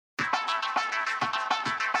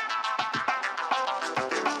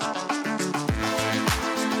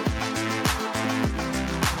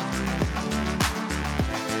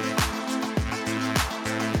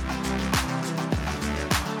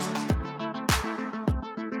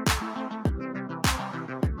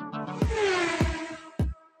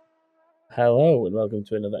Hello and welcome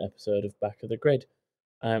to another episode of Back of the Grid.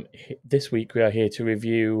 This week we are here to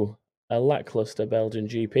review a lackluster Belgian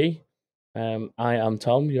GP. I am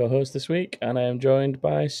Tom, your host this week, and I am joined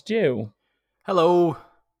by Stu. Hello.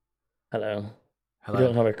 Hello. We Hello.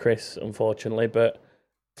 don't have a Chris, unfortunately, but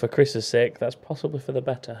for Chris's sake, that's possibly for the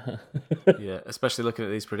better. Yeah, especially looking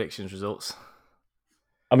at these predictions results.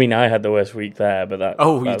 I mean, I had the worst week there, but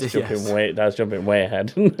You that's did, jumping yes. way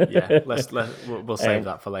ahead. Yeah, we'll save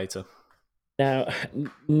that for later. Now,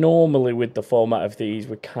 normally with the format of these,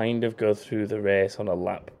 we kind of go through the race on a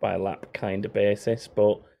lap by lap kind of basis,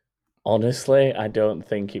 but honestly, I don't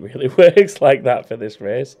think it really works like that for this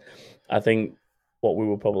race. I think what we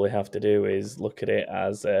will probably have to do is look at it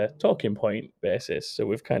as a talking point basis. So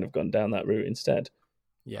we've kind of gone down that route instead.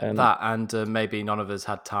 Yeah, that and maybe none of us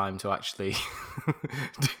had time to actually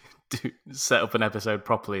set up an episode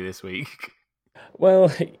properly this week.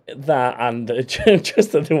 Well, that and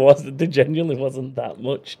just that there genuinely wasn't that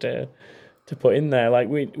much to put in there. Like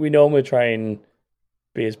we normally try and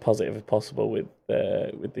be as positive as possible with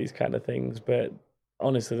these kind of things, but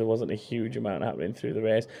honestly, there wasn't a huge amount happening through the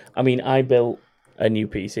race. I mean, I built a new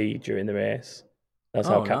PC during the race. That's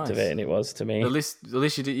how captivating it was to me. At least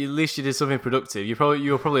you did something productive. You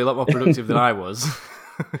were probably a lot more productive than I was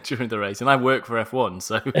during the race, and I work for F1,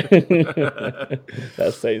 so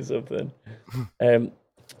that's saying something.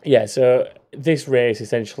 Yeah, so this race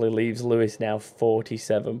essentially leaves Lewis now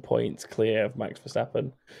 47 points clear of Max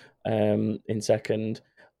Verstappen in second,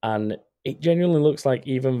 and it genuinely looks like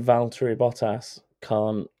even Valtteri Bottas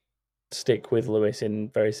can't stick with Lewis in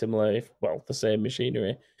very similar, the same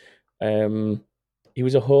machinery. He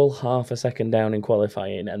was a whole half a second down in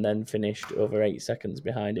qualifying and then finished over 8 seconds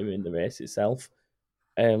behind him in the race itself.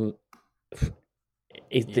 Is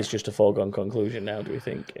this just a foregone conclusion now, do we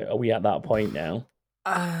think? Are we at that point now?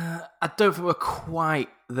 I don't think we're quite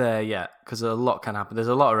there yet because a lot can happen. There's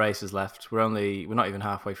a lot of races left. We're not even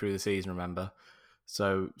halfway through the season, remember?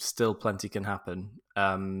 So still plenty can happen.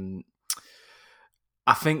 I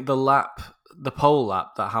think the pole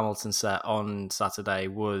lap that Hamilton set on Saturday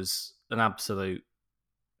was an absolute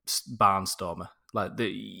barnstormer. Like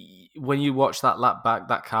when you watch that lap back,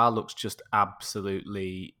 that car looks just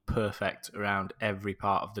absolutely perfect around every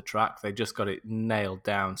part of the track. They just got it nailed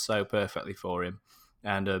down so perfectly for him,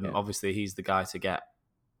 and obviously he's the guy to get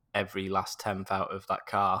every last tenth out of that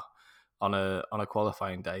car on a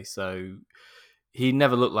qualifying day. So he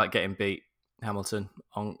never looked like getting beat, Hamilton,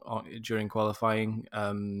 during qualifying.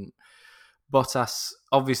 Bottas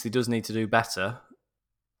obviously does need to do better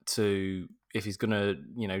if he's going to,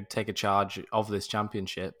 take a charge of this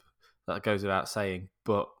championship. That goes without saying.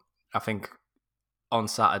 But I think on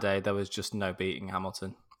Saturday there was just no beating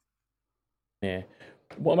Hamilton. Yeah.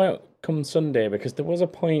 What about come Sunday? Because there was a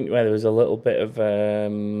point where there was a little bit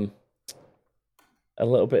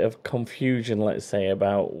of confusion, let's say,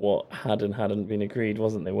 about what had and hadn't been agreed,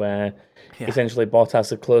 wasn't there? Where essentially Bottas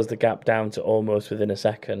had closed the gap down to almost within a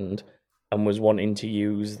second and was wanting to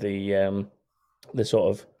use the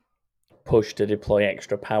sort of push to deploy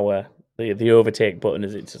extra power, the overtake button,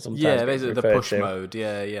 as it's sometimes basically the push mode.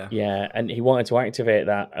 Yeah, and he wanted to activate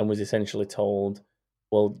that and was essentially told,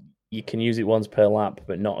 well, you can use it once per lap,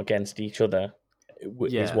 but not against each other,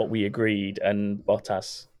 is what we agreed. And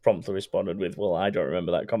Bottas promptly responded with, well, I don't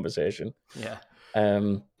remember that conversation. Yeah.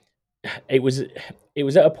 It was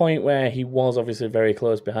at a point where he was obviously very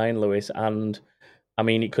close behind Lewis, and I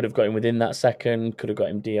mean, it could have got him within that second, could have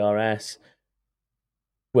got him DRS.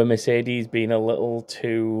 Were Mercedes being a little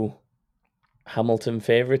too Hamilton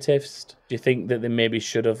favoritist? Do you think that they maybe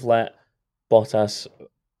should have let Bottas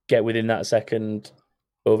get within that second,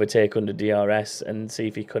 overtake under DRS, and see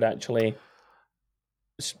if he could actually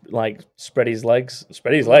spread his legs?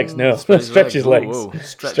 Stretch his legs. Stretch his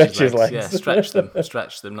legs. Yeah,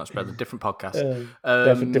 stretch them, not spread them. Different podcast.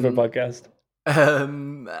 Different podcast.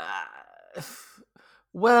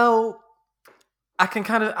 Well, I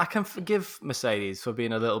can forgive Mercedes for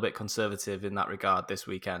being a little bit conservative in that regard this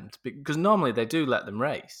weekend, because normally they do let them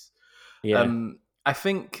race. Yeah. I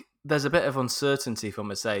think there's a bit of uncertainty for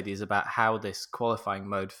Mercedes about how this qualifying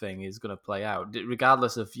mode thing is going to play out,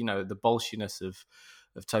 regardless of the bolshiness of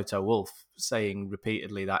Toto Wolff saying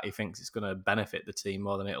repeatedly that he thinks it's going to benefit the team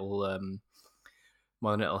more than it'll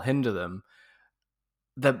hinder them.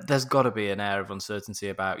 There's got to be an air of uncertainty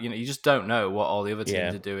about, you just don't know what all the other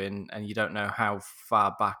teams are doing, and you don't know how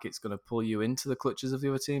far back it's going to pull you into the clutches of the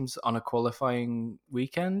other teams on a qualifying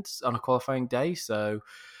weekend, on a qualifying day. So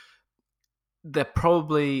there's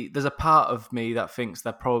a part of me that thinks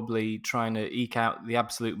they're probably trying to eke out the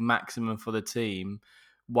absolute maximum for the team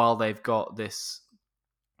while they've got this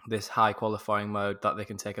this high qualifying mode that they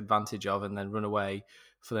can take advantage of and then run away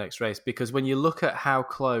for the next race. Because when you look at how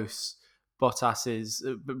close Bottas is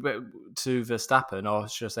to Verstappen, or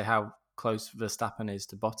should I say how close Verstappen is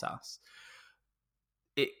to Bottas,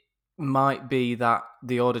 it might be that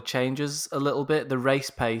the order changes a little bit. The race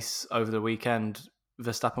pace over the weekend,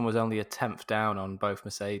 Verstappen was only a tenth down on both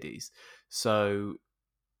Mercedes. So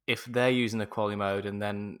if they're using the quali mode and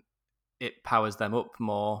then it powers them up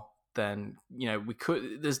more, then we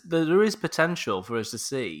could. There is potential for us to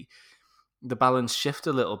see the balance shift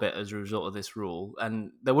a little bit as a result of this rule,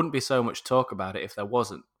 and there wouldn't be so much talk about it if there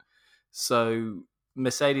wasn't. So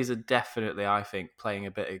Mercedes are definitely, I think, playing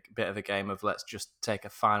a bit of a game of let's just take a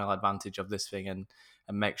final advantage of this thing and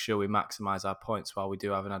make sure we maximise our points while we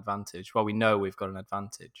do have an advantage, while we know we've got an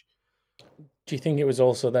advantage. Do you think it was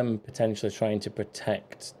also them potentially trying to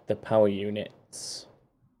protect the power units?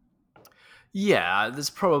 Yeah, there's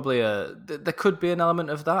probably there could be an element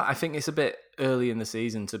of that. I think it's a bit early in the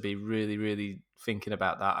season to be really, really thinking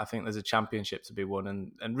about that. I think there's a championship to be won,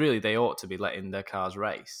 and really they ought to be letting their cars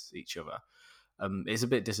race each other. It's a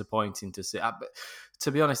bit disappointing to see. But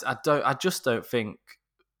to be honest, I just don't think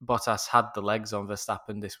Bottas had the legs on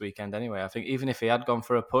Verstappen this weekend anyway. I think even if he had gone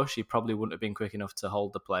for a push, he probably wouldn't have been quick enough to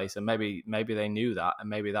hold the place. And maybe they knew that, and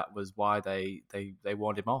maybe that was why they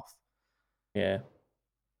warned him off. Yeah,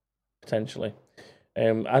 potentially.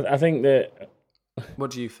 I think that. What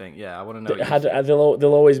do you think? Yeah, I want to know.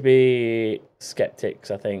 There'll always be skeptics.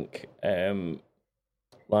 I think.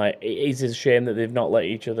 Like it is a shame that they've not let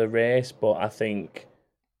each other race, but I think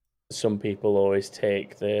some people always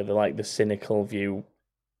take the cynical view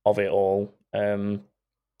of it all. There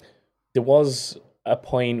was a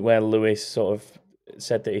point where Lewis sort of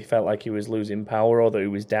said that he felt like he was losing power or that he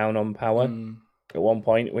was down on power at one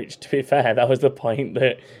point, which, to be fair, that was the point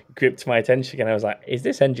that gripped my attention. And I was like, is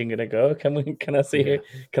this engine going to go? Can I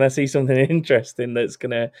see something interesting that's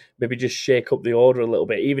going to maybe just shake up the order a little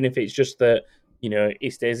bit, even if it's just that, he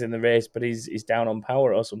stays in the race, but he's down on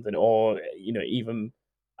power or something, or, even,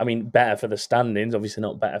 I mean, better for the standings, obviously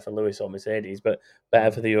not better for Lewis or Mercedes, but better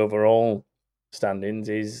for the overall standings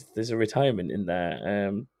is there's a retirement in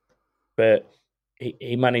there. But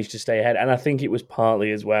he managed to stay ahead. And I think it was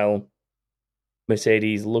partly as well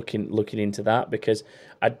Mercedes looking into that, because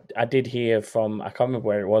I did hear from, I can't remember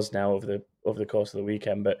where it was now over the course of the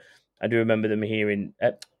weekend, but I do remember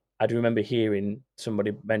hearing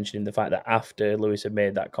somebody mentioning the fact that after Lewis had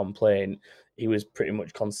made that complaint, he was pretty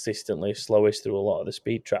much consistently slowest through a lot of the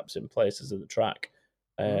speed traps in places of the track.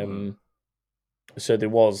 So there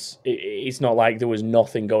was, it's not like there was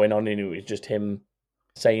nothing going on in it, it was just him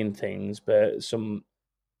saying things, but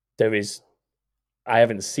there is, I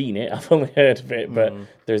haven't seen it, I've only heard of it, but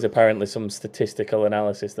there's apparently some statistical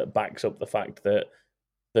analysis that backs up the fact that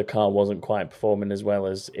the car wasn't quite performing as well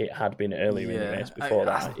as it had been earlier in the race before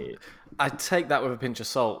that. I take that with a pinch of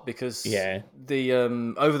salt, because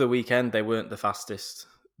the over the weekend they weren't the fastest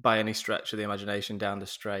by any stretch of the imagination down the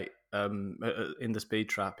straight in the speed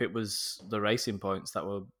trap. It was the racing points that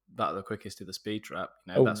were the quickest in the speed trap.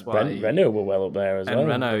 That's why Renault were well up there as well. And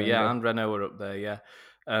Renault were up there. Yeah.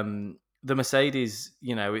 The Mercedes,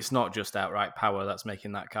 it's not just outright power that's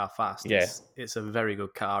making that car fast. Yeah. It's a very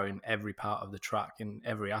good car in every part of the track, in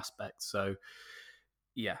every aspect. So,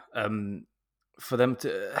 yeah, for them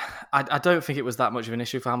to, I don't think it was that much of an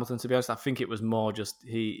issue for Hamilton, to be honest. I think it was more just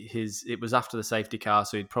it was after the safety car,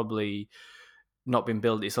 so he'd probably not been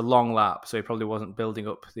building. It's a long lap, so he probably wasn't building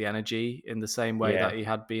up the energy in the same way that he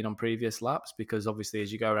had been on previous laps, because obviously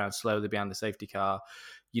as you go around slowly behind the safety car,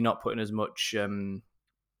 you're not putting as much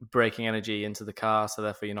braking energy into the car, so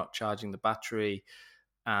therefore you're not charging the battery,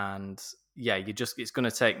 and it's going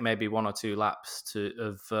to take maybe 1 or 2 laps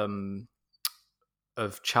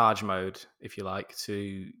of charge mode, if you like,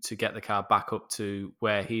 to get the car back up to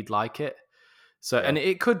where he'd like it. So and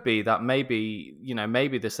it could be that maybe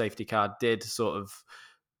the safety car did sort of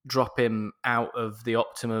drop him out of the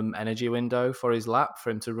optimum energy window for his lap for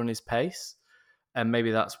him to run his pace, and maybe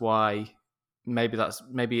that's why.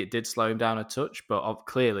 Maybe it did slow him down a touch, but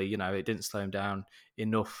clearly, it didn't slow him down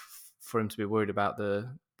enough for him to be worried about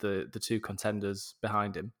the 2 contenders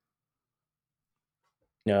behind him.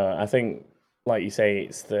 No, I think, like you say,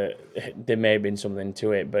 it's that there may have been something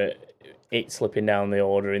to it, but it slipping down the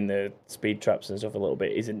order in the speed traps and stuff a little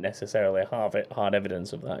bit isn't necessarily hard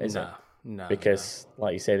evidence of that, is it? No. Because,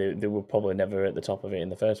 like you say, they were probably never at the top of it in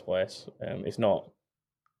the first place. It's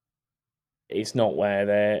not where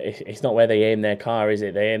they aim their car, is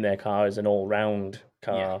it? They aim their car as an all-round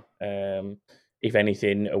car. If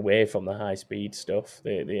anything, away from the high-speed stuff,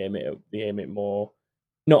 they aim it more,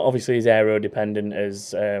 not obviously as aero dependent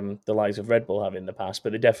as the likes of Red Bull have in the past,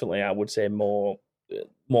 but they definitely, I would say, more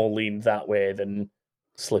lean that way than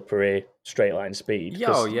slippery straight line speed.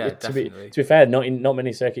 Yeah, oh Because yeah, to be definitely. fair, not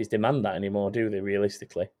many circuits demand that anymore, do they?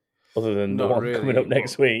 Realistically, other than the Not one coming really, up but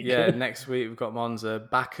next week. yeah, next week we've got Monza,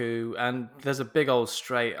 Baku, and there's a big old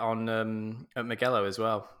straight on at Mugello as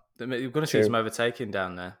well. You're going to see some True. overtaking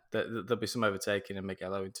down there. There'll be some overtaking in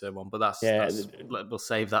Mugello in turn one, but Yeah, we'll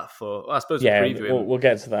save that for. Well, I suppose we'll yeah. preview him We'll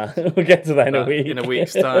get to that. We'll get to that in a that in a week.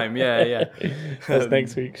 week's time. Yeah, yeah. That's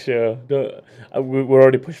next week's show. We're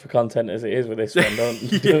already pushed for content as it is with this one.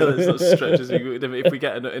 Yeah, let's not stretch as if we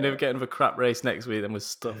get another crap race next week, then we're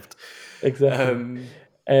stuffed. Exactly.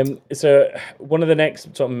 So one of the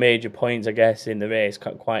next sort of major points, I guess, in the race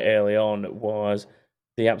quite early on was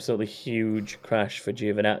the absolutely huge crash for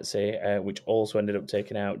Giovinazzi, which also ended up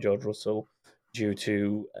taking out George Russell due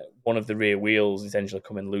to one of the rear wheels essentially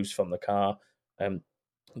coming loose from the car. There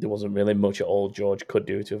wasn't really much at all George could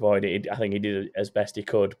do to avoid it. I think he did as best he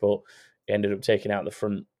could, but he ended up taking out the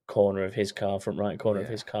front corner of his car, front right corner of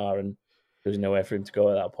his car, and there was nowhere for him to go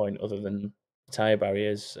at that point other than tyre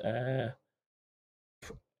barriers.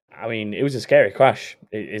 I mean, it was a scary crash.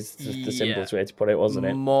 It's just the simplest way to put it, wasn't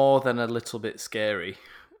it? More than a little bit scary,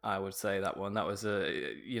 I would say that one. That was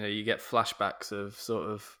you get flashbacks of sort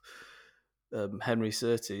of Henry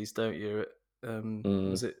Surtees, don't you?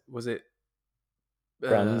 Was it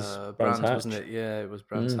Brands Brands, Hatch wasn't it? Yeah, it was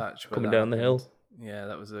Brands Hatch coming down the hill. Yeah,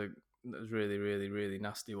 that was really, really, really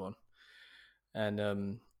nasty one.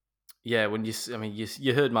 And yeah, when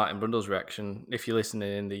you heard Martin Brundle's reaction. If you're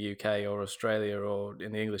listening in the UK or Australia or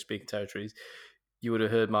in the English speaking territories, you would have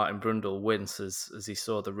heard Martin Brundle wince as he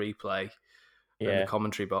saw the replay in the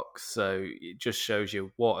commentary box. So it just shows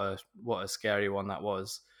you what a scary one that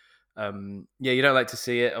was. You don't like to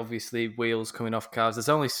see it. Obviously, wheels coming off cars. There's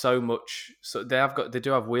only so much. So they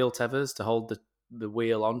do have wheel tethers to hold the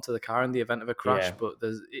wheel onto the car in the event of a crash. But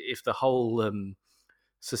if the whole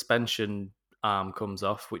suspension arm comes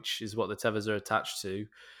off, which is what the tethers are attached to,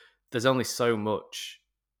 there's only so much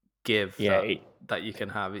give that you can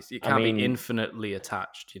have. It can't be infinitely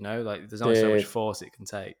attached, like there's only so much force it can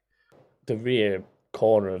take. The rear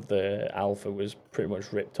corner of the Alpha was pretty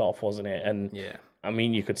much ripped off, wasn't it? And I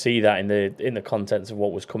mean, you could see that in the contents of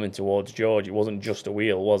what was coming towards George. It wasn't just a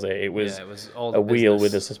wheel, was it? It was all a wheel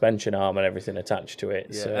with a suspension arm and everything attached to it.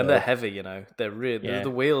 Yeah, and they're heavy, They're really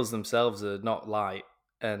the wheels themselves are not light,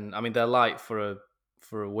 and I mean they're light for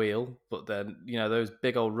a wheel, but then those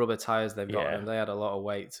big old rubber tires they've got, and they add a lot of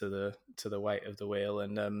weight to the weight of the wheel,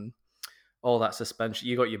 and all that suspension.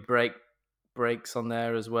 You got your brakes on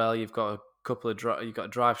there as well. You've got a couple of you've got a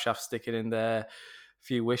drive shaft sticking in there.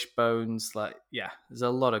 Few wishbones, there's a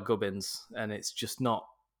lot of gubbins, and it's just not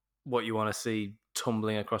what you want to see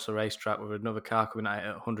tumbling across a racetrack with another car coming at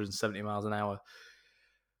 170 miles an hour.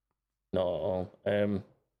 Not at all.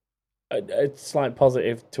 A slight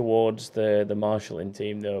positive towards the marshalling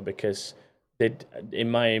team though, because in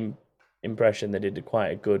my impression, they did quite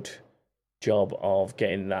a good job of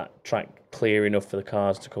getting that track clear enough for the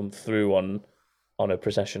cars to come through on a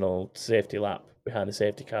processional safety lap behind the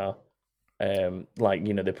safety car. They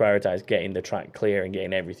prioritized getting the track clear and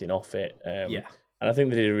getting everything off it. And I think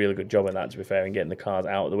they did a really good job on that, to be fair, and getting the cars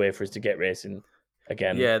out of the way for us to get racing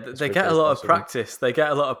again. Yeah, they get a lot of practice. They get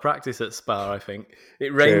a lot of practice at Spa, I think.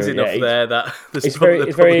 It rains enough there that they're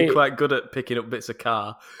probably quite good at picking up bits of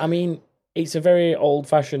car. I mean, it's a very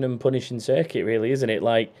old-fashioned and punishing circuit, really, isn't it?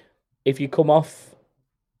 Like, if you come off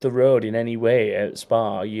the road in any way at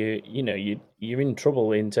Spa, you're in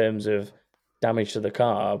trouble in terms of damage to the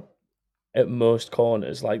car at most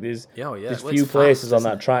corners. Like there's few places on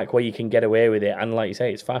that track where you can get away with it, and like you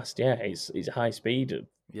say, it's fast. Yeah, it's high speed.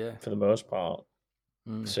 For the most part.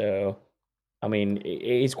 So, I mean,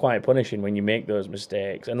 it is quite punishing when you make those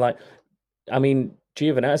mistakes. And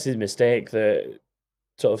Giovinazzi's mistake that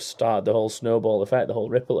sort of started the whole snowball effect, the whole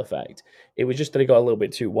ripple effect. It was just that he got a little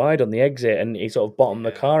bit too wide on the exit, and he sort of bottomed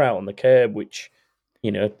the car out on the curb, which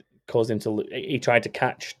caused him to. He tried to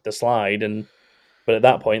catch the slide but at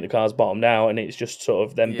that point, the car's bottomed out, and it's just sort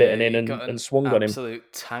of then bitten in and swung on him.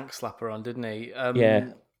 Absolute tank slapper on, didn't he?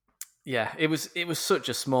 It was such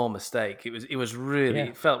a small mistake. It was really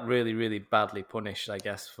it felt really, really badly punished, I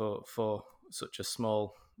guess, for such a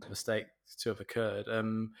small mistake to have occurred.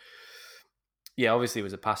 Obviously, it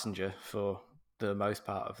was a passenger for the most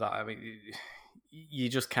part of that. I mean, you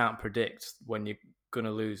just can't predict when you're going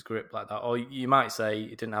to lose grip like that. Or you might say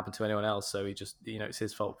it didn't happen to anyone else, so he just, it's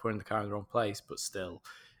his fault putting the car in the wrong place. But still,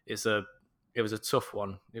 it's a It was a tough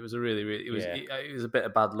one. It was a really Yeah, it was a bit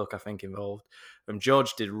of bad luck, I think, involved.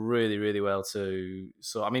 George did really well too.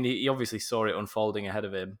 So I mean, he obviously saw it unfolding ahead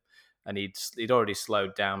of him, and he'd already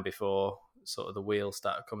slowed down before sort of the wheel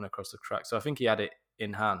started coming across the track. So I think he had it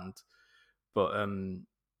in hand, but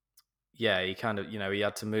yeah, he kind of he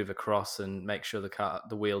had to move across and make sure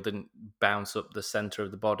the wheel didn't bounce up the center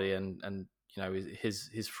of the body, and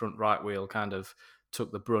his front right wheel kind of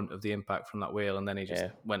took the brunt of the impact from that wheel, and then he just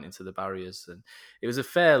yeah. went into the barriers. And it was a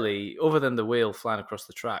fairly, other than the wheel flying across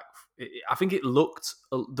the track, I think it looked,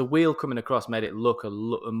 the wheel coming across made it look a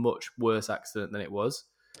much worse accident than it was.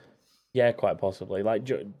 Yeah, quite possibly. Like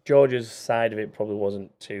George's side of it probably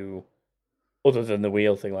wasn't too, other than the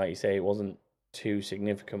wheel thing, like you say, it wasn't too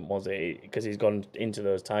significant, was it? Because he's gone into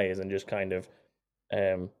those tires and just kind of,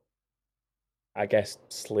 um, I guess,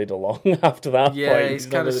 slid along after that Yeah, point. he's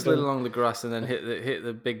He's not kind of really slid done. along the grass and then hit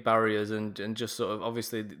the big barriers, and just sort of,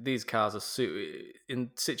 obviously these cars are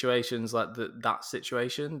in situations like that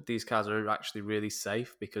situation. These cars are actually really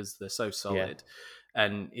safe because they're so Yeah, solid,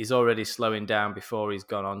 and he's already slowing down before he's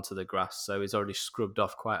gone onto the grass, so he's already scrubbed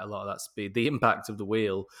off quite a lot of that speed. The impact of the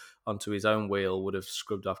wheel onto his own wheel would have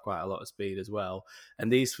scrubbed off quite a lot of speed as well. And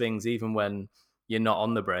these things, even when you're not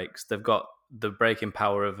on the brakes, they've got the braking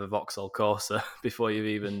power of a Vauxhall Corsa before you've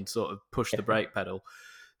even sort of pushed the yeah, brake pedal.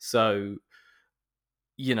 So,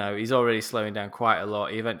 he's already slowing down quite a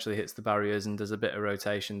lot. He eventually hits the barriers and does a bit of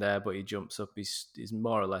rotation there, but he jumps up. He's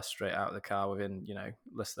more or less straight out of the car within,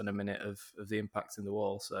 less than a minute of the impact in the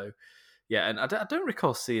wall. So, yeah, and I don't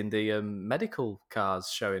recall seeing the medical cars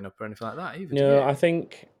showing up or anything like that either. Do No, you? I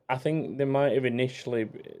think they might have initially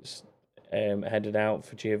headed out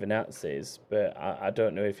for Giovinazzi's, but I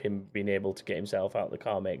don't know if him being able to get himself out of the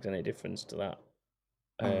car makes any difference to that.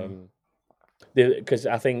 Mm. Because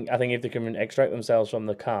I think if they can extract themselves from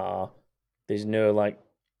the car, there's no like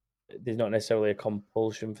there's not necessarily a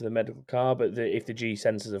compulsion for the medical car, but if the G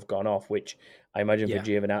sensors have gone off, which I imagine for Yeah.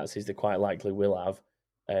 Giovinazzi's they quite likely will have,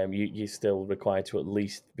 you're still required to at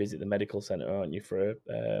least visit the medical centre, aren't you, for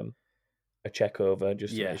a check over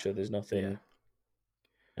just to Yeah. make sure there's Yeah.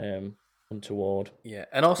 nothing untoward, Yeah,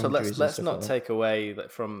 and also let's injuries and let's stuff like not that. take away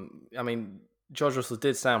that from. I mean, George Russell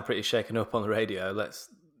did sound pretty shaken up on the radio. Let's,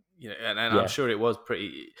 and I'm Yeah, sure it was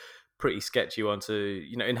pretty sketchy one to,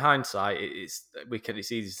 in hindsight it's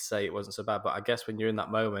easy to say it wasn't so bad, but I guess when you're in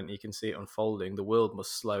that moment you can see it unfolding. The world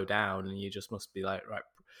must slow down, and you just must be like, right,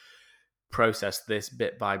 process this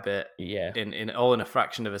bit by bit. yeah, In all in a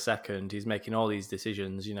fraction of a second, he's making all these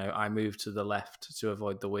decisions. I move to the left to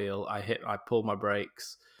avoid the wheel. I pull my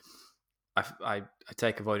brakes. I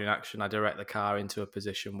take avoiding action. I direct the car into a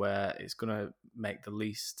position where it's going to make the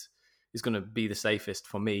least, it's going to be the safest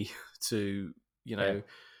for me to, yeah,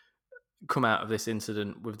 come out of this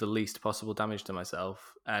incident with the least possible damage to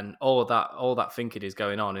myself. And all that thinking is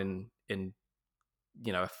going on in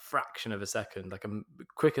a fraction of a second, like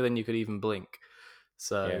quicker than you could even blink. yeah,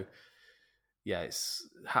 So yeah, it's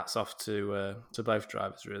hats off to both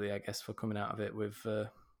drivers, really, I guess, for coming out of it with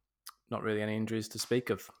not really any injuries to speak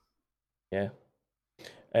of. yeah.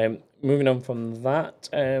 Moving on from that,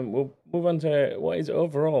 we'll move on to what is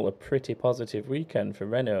overall a pretty positive weekend for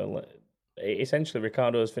Renault. Essentially,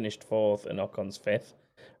 Ricardo's finished fourth and Ocon's fifth.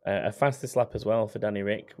 A fastest lap as well for Danny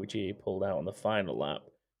Rick, which he pulled out on the final lap.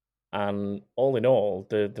 And all in all,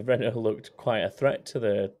 the Renault looked quite a threat to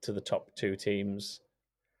the top two teams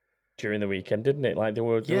during the weekend, didn't it? Like they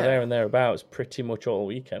were there Yeah, and thereabouts pretty much all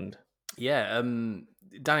weekend. yeah.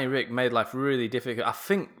 Danny Rick made life really difficult. I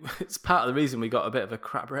think it's part of the reason we got a bit of a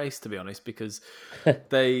crap race, to be honest, because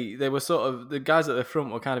they were sort of, the guys at the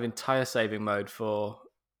front were kind of in tire saving mode for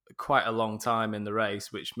quite a long time in the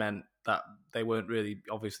race, which meant that they weren't really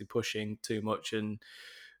obviously pushing too much and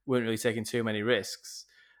weren't really taking too many risks.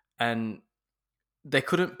 And they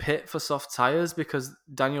couldn't pit for soft tires because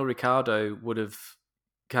Daniel Ricciardo would have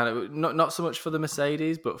kind of, not so much for the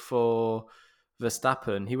Mercedes, but for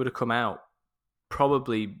Verstappen, he would have come out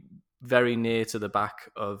probably very near to the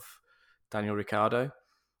back of Daniel Ricciardo,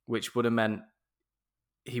 which would have meant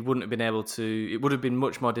he wouldn't have been able to. It would have been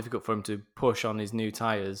much more difficult for him to push on his new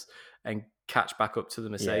tires and catch back up to the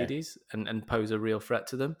Yeah, Mercedes and pose a real threat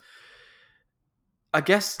to them. I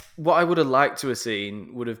guess what I would have liked to have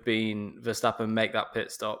seen would have been Verstappen make that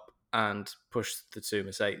pit stop and push the two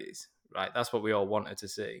Mercedes. Right, that's what we all wanted to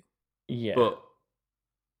see. yeah. But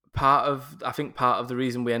I think part of the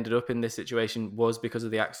reason we ended up in this situation was because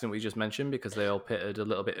of the accident we just mentioned, because they all pitted a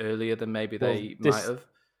little bit earlier than maybe Well, they might this have.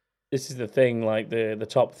 this is the thing. Like the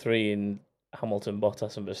top three in Hamilton,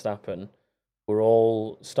 Bottas, and Verstappen were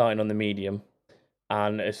all starting on the medium.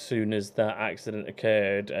 And as soon as that accident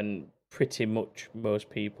occurred, and pretty much most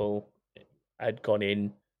people had gone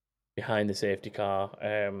in behind the safety car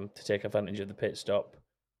to take advantage of the pit stop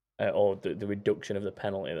or the reduction of the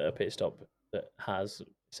penalty that a pit stop that has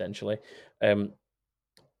essentially. Um,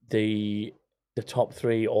 the top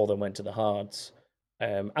three all then went to the hards,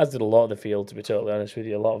 as did a lot of the field. To be totally honest with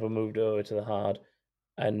you, a lot of them moved over to the hard,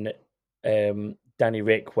 and Danny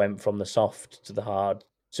Rick went from the soft to the hard.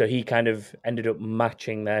 So he kind of ended up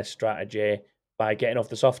matching their strategy by getting off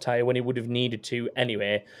the soft tire when he would have needed to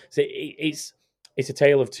anyway. So it's a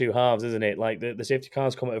tale of two halves, isn't it? Like the safety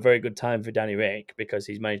cars come at a very good time for Danny Rick because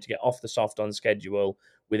he's managed to get off the soft on schedule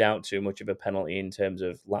without too much of a penalty in terms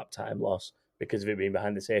of lap time loss because of it being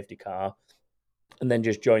behind the safety car, and then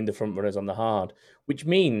just joined the front runners on the hard, which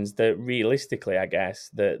means that realistically, I guess,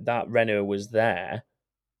 that Renault was there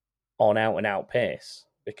on out and out pace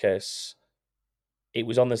because it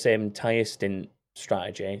was on the same tyre stint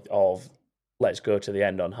strategy of let's go to the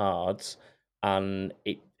end on hards, and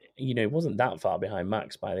it wasn't that far behind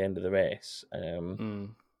Max by the end of the race.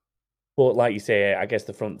 But like you say, I guess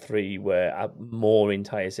the front three were more in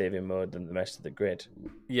tyre saving mode than the rest of the grid.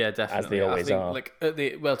 Yeah, definitely. As they always are. Like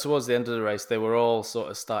towards the end of the race, they were all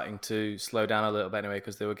sort of starting to slow down a little bit anyway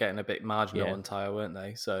because they were getting a bit marginal on tyre, weren't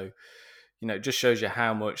they? So, it just shows you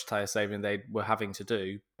how much tyre saving they were having to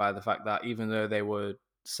do by the fact that even though they were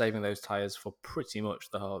saving those tyres for pretty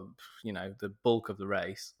much the whole, the bulk of the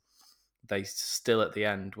race, they still at the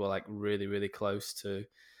end were like really, really close to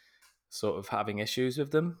sort of having issues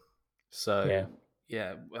with them. So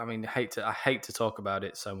yeah, I mean, I hate to talk about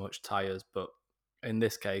it so much, tyres, but in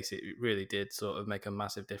this case, it really did sort of make a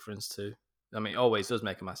massive difference to. I mean, it always does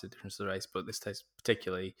make a massive difference to the race, but this case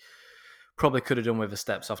particularly probably could have done with a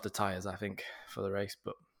step softer tyres, I think, for the race.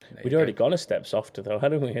 But we'd already gone a step softer though,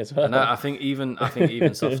 hadn't we? As well. No, I think even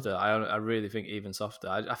softer. I really think even softer.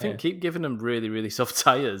 I think keep giving them really, really soft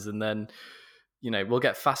tyres, and then we'll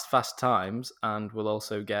get fast times, and we'll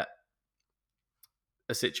also get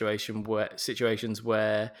situations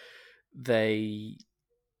where they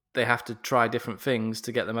have to try different things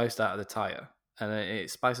to get the most out of the tire, and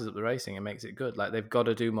it spices up the racing and makes it good. Like they've got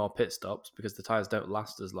to do more pit stops because the tires don't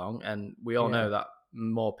last as long, and we all know that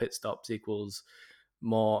more pit stops equals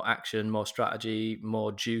more action, more strategy,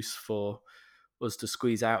 more juice for us to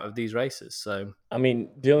squeeze out of these races. So I mean,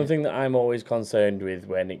 the only thing that I'm always concerned with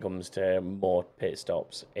when it comes to more pit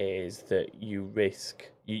stops is that you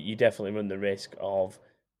definitely run the risk of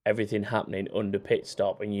everything happening under pit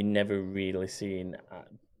stop and you never really seeing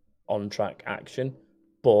on track action.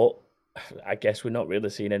 But I guess we're not really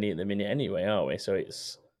seeing any at the minute anyway, are we? So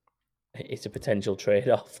it's a potential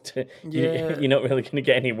trade-off. You're not really going to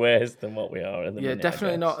get any worse than what we are at the minute. Yeah,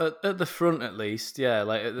 definitely not at the front, at least. Yeah,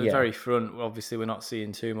 like at the very front, obviously we're not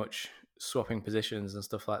seeing too much swapping positions and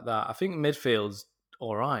stuff like that. I think midfield's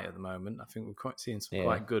all right at the moment. I think we're quite seeing some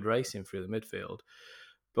quite good racing through the midfield.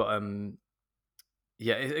 But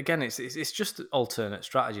again, it's just alternate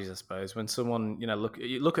strategies, I suppose. When someone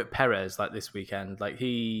look at Perez like this weekend, like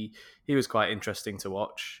he was quite interesting to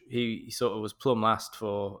watch. He sort of was plumb last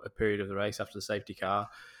for a period of the race after the safety car.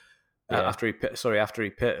 After he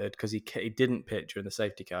pitted, because he didn't pit during the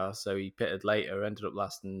safety car, so he pitted later, ended up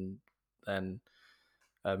last, and then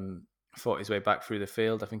fought his way back through the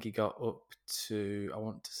field. I think he got up to, I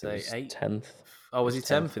want to say 8th, 10th. Oh, was he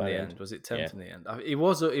 10th in the end? Was it 10th in the end? He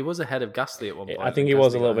was ahead of Gasly at one point. I think he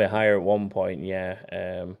was a little bit higher at one point. Yeah,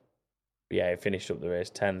 he finished up the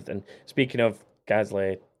race 10th. And speaking of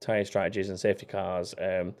Gasly, tyre strategies and safety cars,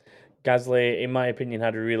 Gasly, in my opinion,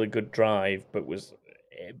 had a really good drive, but was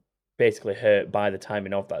basically hurt by the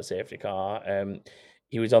timing of that safety car.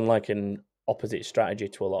 He was on like an opposite strategy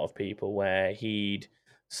to a lot of people where he'd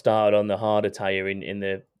started on the harder tyre in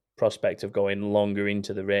the prospect of going longer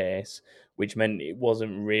into the race, which meant it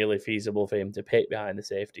wasn't really feasible for him to pit behind the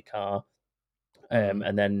safety car.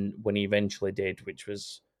 And then when he eventually did, which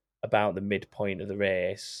was about the midpoint of the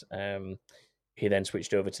race, he then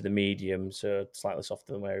switched over to the medium, so slightly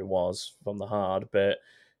softer than where he was from the hard. But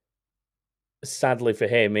sadly for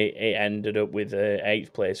him, it ended up with an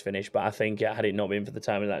 8th place finish. But I think had it not been for the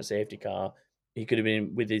time of that safety car, he could have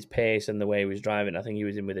been, with his pace and the way he was driving, I think he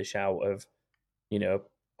was in with a shout of,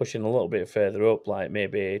 pushing a little bit further up, like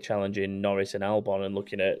maybe challenging Norris and Albon and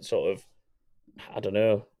looking at sort of, I don't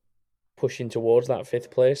know, pushing towards that 5th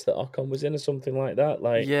place that Ocon was in or something like that.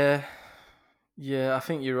 Like, yeah, I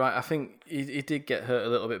think you're right. I think he did get hurt a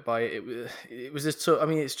little bit by it. It was just I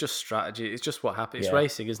mean, it's just strategy. It's just what happens. It's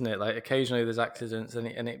racing, isn't it? Like occasionally there's accidents and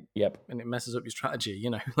it messes up your strategy.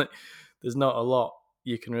 Like there's not a lot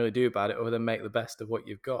you can really do about it other than make the best of what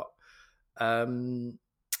you've got.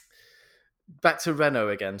 Back to Renault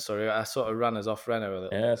again. Sorry, I sort of ran us off Renault a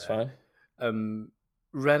little. Yeah, that's fine.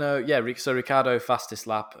 Renault, so Ricardo, fastest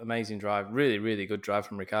lap, amazing drive, really, really good drive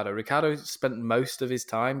from Ricardo. Ricardo spent most of his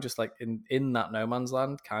time just like in that no man's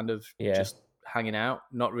land, kind of Yeah. just hanging out,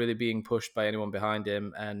 not really being pushed by anyone behind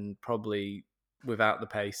him, and probably without the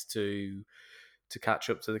pace to catch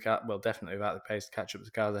up to the car. Well, definitely without the pace to catch up to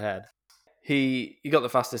the cars ahead. He got the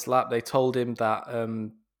fastest lap. They told him that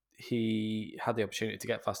he had the opportunity to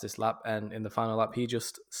get fastest lap, and in the final lap, he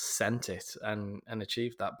just sent it and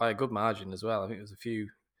achieved that by a good margin as well. I think it was a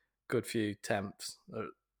good few tenths at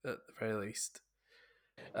the very least.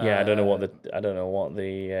 Yeah, I don't know what the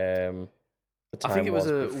I think time it was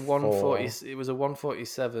was a 140. before. It was a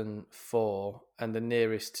 147.4, and the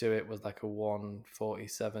nearest to it was like a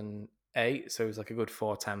 147.8. So it was like a good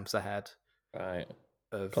 4 tenths ahead Right.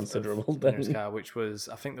 of Considerable the nearest then. car, which was,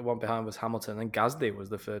 I think the one behind was Hamilton, and Gasly was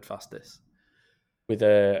the third fastest. With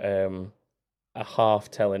a half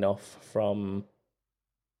telling off from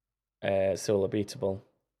Solar Beatable.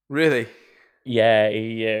 Really? Yeah,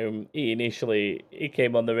 he initially he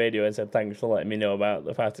came on the radio and said thanks for letting me know about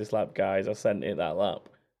the fastest lap, guys. I sent it that lap.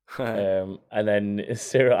 And then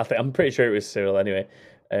Cyril, I'm pretty sure it was Cyril anyway,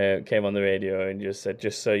 came on the radio and just said,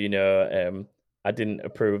 just so you know, I didn't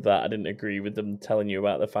approve that. I didn't agree with them telling you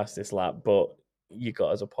about the fastest lap, but you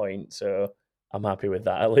got us a point, so I'm happy with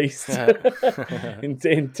that at least. So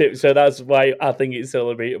that's why I think it's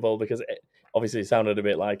so unbeatable, because obviously it sounded a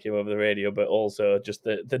bit like him over the radio, but also just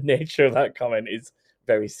the nature of that comment is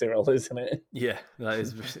very Cyril, isn't it? Yeah, that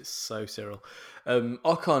is so Cyril.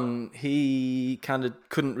 Ocon, he kind of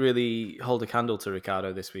couldn't really hold a candle to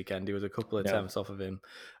Ricardo this weekend. He was a couple of tenths off of him,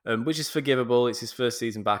 which is forgivable. It's his first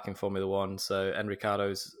season back in Formula One, and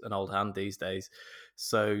Ricardo's an old hand these days.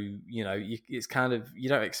 So, it's kind of, you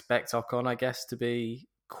don't expect Ocon, I guess, to be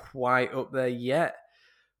quite up there yet.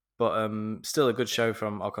 But still a good show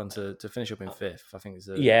from Ocon to finish up in fifth. I think it's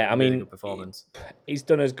a really good performance. He's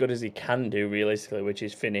done as good as he can do, realistically, which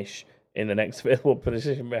is finish in the next available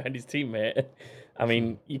position behind his teammate. I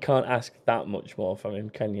mean, you can't ask that much more from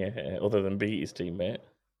him, can you? Other than beat his teammate,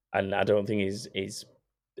 and I don't think he's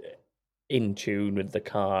in tune with the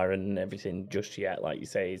car and everything just yet. Like you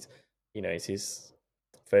say, it's his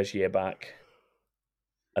first year back,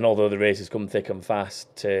 and although the races come thick and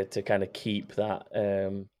fast, to kind of keep that,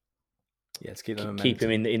 to keep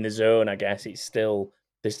him in the zone, I guess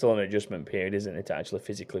there's still an adjustment period, isn't it, to actually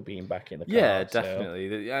physically being back in the car? Yeah,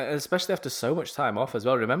 definitely. Especially after so much time off as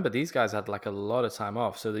well. Remember, these guys had like a lot of time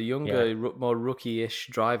off. So the younger, more rookie-ish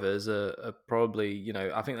drivers are probably,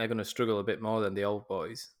 I think they're going to struggle a bit more than the old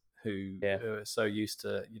boys who are so used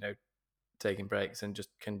to, taking breaks and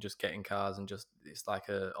can get in cars and it's like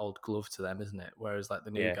an old glove to them, isn't it? Whereas like the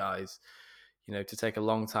new guys, to take a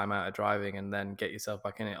long time out of driving and then get yourself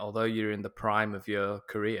back in it, although you're in the prime of your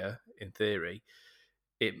career, in theory,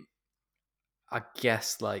 I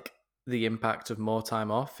guess like the impact of more time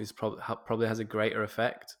off is probably has a greater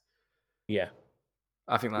effect. Yeah,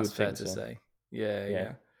 I think that's fair to say.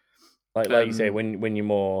 Yeah. Like you say, when you're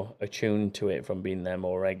more attuned to it from being there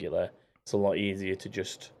more regular, it's a lot easier to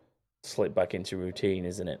just slip back into routine,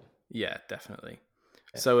 isn't it? Yeah, definitely.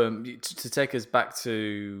 Yeah. So to take us back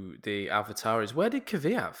to the AlphaTauris, where did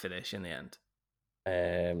Kvyat finish in the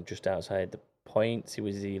end? Just outside the points. He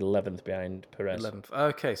was the 11th behind Perez. 11th.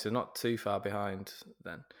 Okay, so not too far behind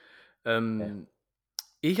then.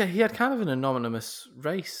 He had kind of an anonymous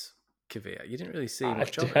race, Kvyat. You didn't really see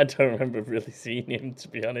much of it. I don't remember really seeing him, to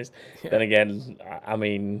be honest. Yeah. Then again, I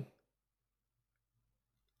mean,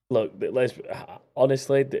 look,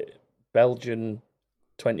 honestly, the Belgian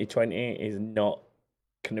 2020 is not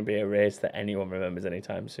going to be a race that anyone remembers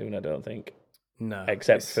anytime soon, I don't think. No.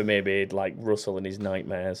 Except for maybe like Russell and his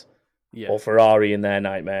nightmares. Yeah. Or Ferrari and their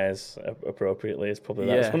nightmares, appropriately. It's probably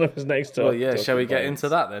that's one of his next talk. Well, yeah, shall we get into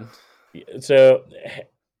that then? So,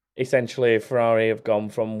 essentially, Ferrari have gone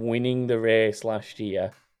from winning the race last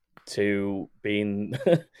year to being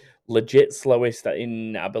legit slowest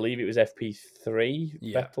in, I believe it was FP3.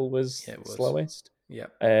 Yeah. Vettel was slowest. Yeah.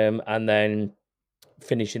 And then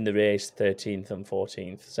finishing the race 13th and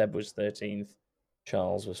 14th. Seb was 13th.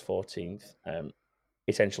 Charles was 14th.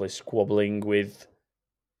 Essentially squabbling with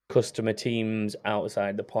customer teams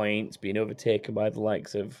outside the points, being overtaken by the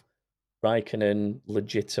likes of Raikkonen,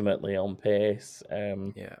 legitimately on pace.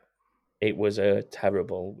 It was a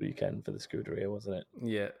terrible weekend for the Scuderia, wasn't it?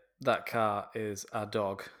 Yeah, that car is a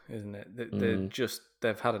dog, isn't it?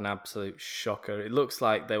 They've had an absolute shocker. It looks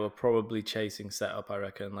like they were probably chasing setup, I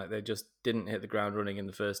reckon. Like they just didn't hit the ground running in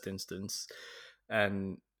the first instance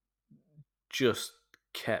and just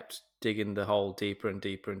kept digging the hole deeper and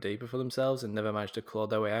deeper and deeper for themselves and never managed to claw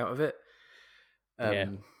their way out of it.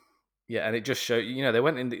 Yeah, and it just showed, they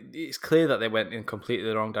went in. It's clear that they went in completely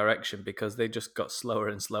the wrong direction because they just got slower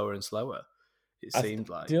and slower and slower. It seemed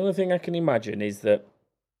like. The only thing I can imagine is that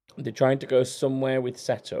they're trying to go somewhere with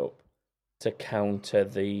setup to counter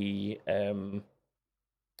the engine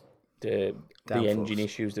Downforce.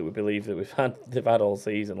 issues that we believe that they've had all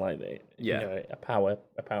season, like Yeah. a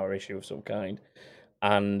power issue of some kind.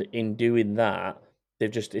 And in doing that,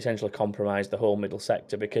 they've just essentially compromised the whole middle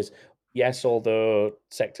sector because yes, although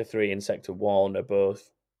Sector 3 and Sector 1 are both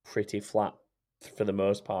pretty flat for the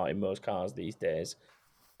most part in most cars these days,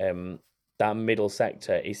 that middle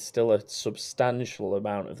sector is still a substantial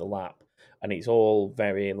amount of the lap, and it's all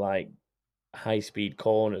very like high speed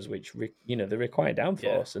corners, which they require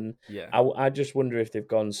downforce. And Yeah. I just wonder if they've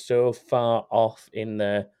gone so far off in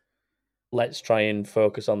the let's try and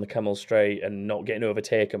focus on the Camel Straight and not getting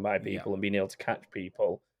overtaken by people and being able to catch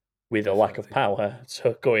people with a lack of power,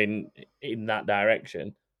 so going in that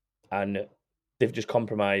direction, and they've just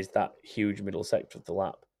compromised that huge middle sector of the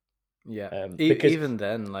lap. Yeah, Because even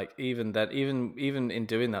in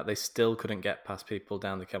doing that, they still couldn't get past people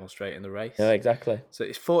down the Camel Straight in the race. no, exactly. So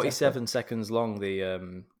it's 47 seconds long,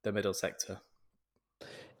 the middle sector.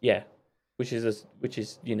 Yeah, which is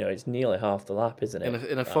it's nearly half the lap, isn't it?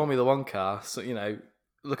 In a Formula One car, so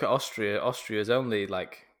look at Austria. Austria's only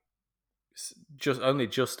like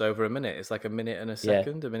just over a minute. It's like a minute and a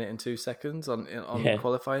second, a minute and 2 seconds on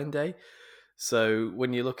qualifying day. So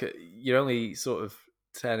when you look at, you're only sort of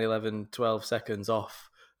 10, 11, 12 seconds off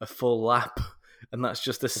a full lap, and that's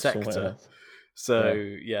just a sector. So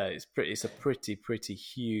it's a pretty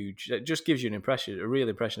huge. It just gives you a real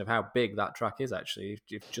impression of how big that track is actually.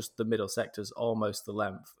 If just the middle sector's almost the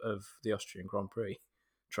length of the Austrian Grand Prix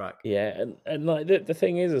track. Yeah, and like the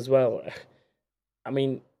thing is as well, I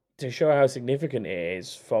mean, to show how significant it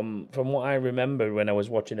is, from what I remember when I was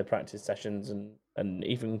watching the practice sessions and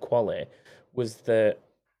even quali, was that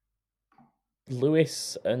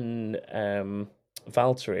Lewis and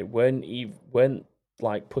Valtteri weren't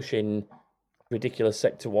like pushing ridiculous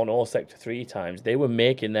Sector 1 or Sector 3 times. They were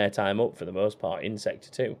making their time up for the most part in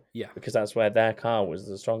Sector 2. Yeah. Because that's where their car was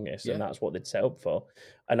the strongest and that's what they'd set up for.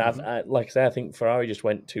 And like I say, I think Ferrari just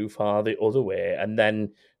went too far the other way, and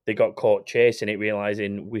then they got caught chasing it,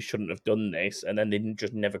 realising we shouldn't have done this, and then they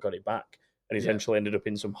just never got it back. And essentially ended up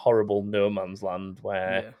in some horrible no man's land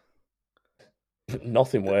where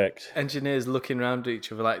nothing worked. Engineers looking around at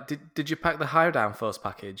each other like, did you pack the high downforce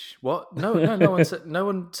package? What? No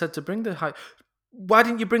one said to bring the high. Why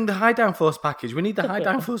didn't you bring the high downforce package? We need the high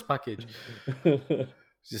downforce package.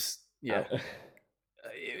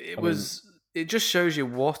 It just shows you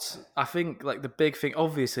what I think. Like the big thing,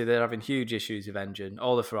 obviously they're having huge issues with engine.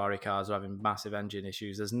 All the Ferrari cars are having massive engine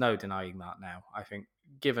issues. There's no denying that now. I think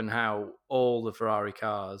given how all the Ferrari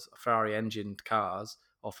engined cars,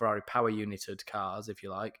 or Ferrari power united cars, if you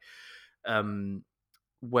like,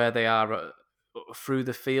 where they are through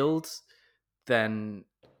the fields, then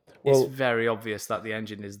it's very obvious that the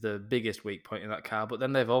engine is the biggest weak point in that car. But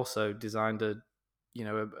then they've also designed a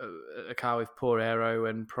car with poor aero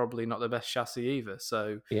and probably not the best chassis either.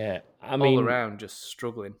 So all around just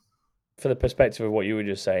struggling. For the perspective of what you were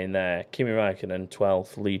just saying there, Kimi Raikkonen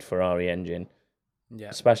 12th, lead Ferrari engine.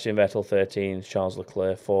 Yeah. Sebastian Vettel 13th, Charles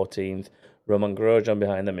Leclerc 14th, Romain Grosjean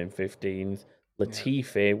behind them in 15th.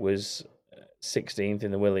 Latifi was 16th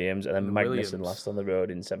in the Williams, and then Magnussen last on the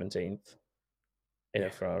road in 17th in a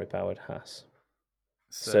Ferrari-powered Haas.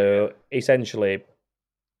 So essentially,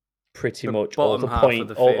 pretty much all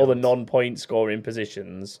the non-point scoring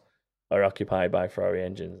positions are occupied by Ferrari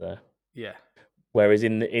engines there. Yeah. Whereas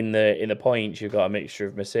in the points, you've got a mixture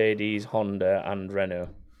of Mercedes, Honda, and Renault.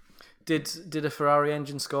 Did a Ferrari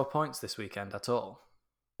engine score points this weekend at all?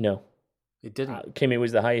 No. It didn't. Kimi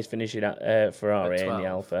was the highest finishing at Ferrari in the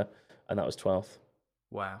Alpha, and that was 12th.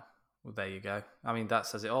 Wow. Well, there you go. I mean, that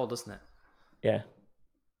says it all, doesn't it? Yeah.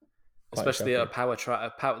 Especially at a power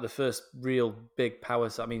track, the first real big power.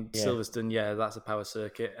 I mean, Silverstone, that's a power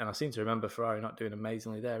circuit, and I seem to remember Ferrari not doing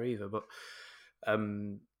amazingly there either, but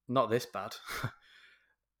not this bad.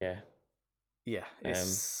 Yeah.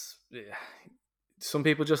 Some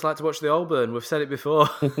people just like to watch the oil burn. We've said it before.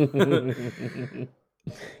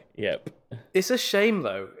 Yep. It's a shame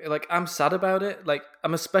though. Like, I'm sad about it. Like,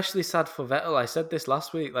 I'm especially sad for Vettel. I said this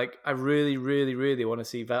last week. Like, I really, really, really want to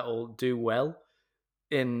see Vettel do well.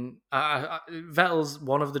 Vettel's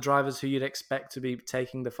one of the drivers who you'd expect to be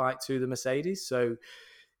taking the fight to the Mercedes. So,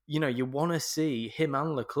 you want to see him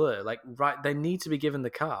and Leclerc. Like, right, they need to be given the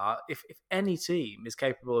car. If any team is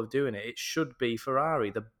capable of doing it, it should be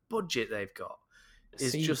Ferrari. The budget they've got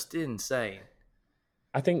is just insane.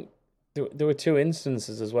 I think There were two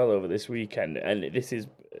instances as well over this weekend, and this is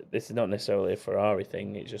not necessarily a Ferrari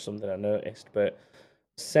thing. It's just something I noticed. But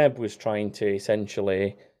Seb was trying to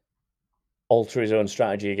essentially alter his own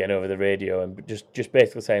strategy again over the radio, and just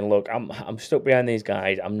basically saying, "Look, I'm stuck behind these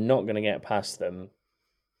guys. I'm not going to get past them.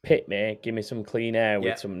 Pit me, give me some clean air Yeah,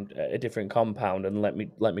 with some a different compound, and let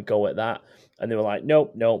me go at that." And they were like,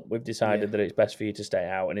 "Nope, nope. We've yeah, decided that it's best for you to stay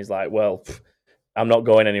out." And he's like, "Well, I'm not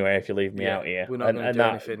going anywhere if you leave me yeah. out here." We're not And going to and do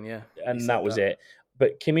that anything. Yeah, he and that said was that. it.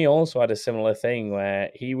 But Kimi also had a similar thing where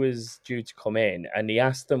he was due to come in, and he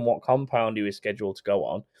asked them what compound he was scheduled to go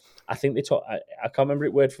on. I think they told I can't remember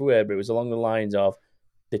it word for word, but it was along the lines of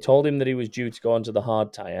they told him that he was due to go onto the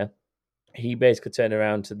hard tire. He basically turned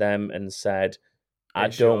around to them and said, "I Yeah,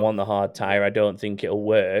 don't sure. want the hard Yeah, tire. I don't think it'll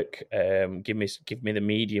work. Give me the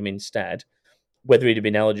medium instead." Whether he'd have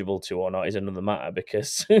been eligible to or not is another matter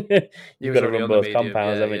because he you've was got to already run on the both medium.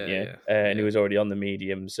 compounds, Yeah, haven't yeah, you? yeah, And he yeah, was already on the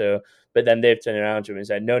medium. So, but then they've turned around to him and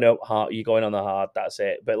said, "No, no, hard. You're going on the hard. That's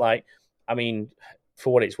it." But like, I mean,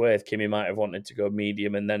 for what it's worth, Kimmy might have wanted to go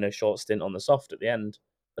medium and then a short stint on the soft at the end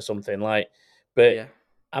or something like. But yeah,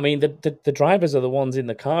 I mean, the drivers are the ones in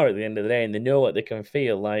the car at the end of the day, and they know what they can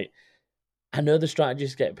feel like. I know the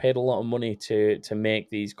strategists get paid a lot of money to make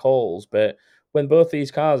these calls, but when both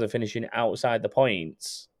these cars are finishing outside the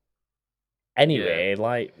points yeah. anyway,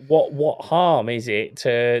 like what harm is it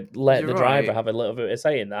to let You're the driver right. have a little bit of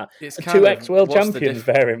say in that? It's Two kind of ex world what's the champions, diff?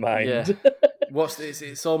 bear in Yeah, mind.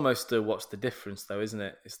 it's almost the what's the difference though, isn't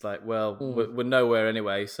it? It's like, well, Mm. we're nowhere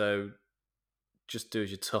anyway, so just do as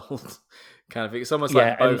you're told, kind of thing. It's almost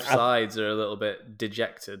Yeah, like and both sides are a little bit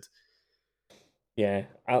dejected. yeah,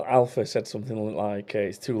 Alpha said something like,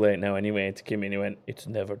 "It's too late now anyway." To Kimi, and he went, "It's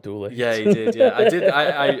never too Yeah, late." he did. Yeah, I did.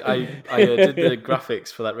 I did the graphics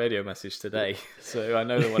for that radio message today, so I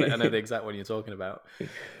know the one. I know the exact one you're talking about.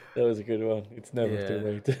 That was a good one. It's never too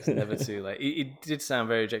Yeah, late. it's never too late. It did sound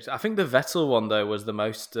very ejected. I think the Vettel one though was the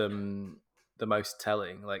most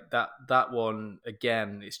telling. Like that one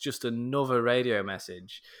again, it's just another radio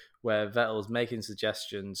message where Vettel's making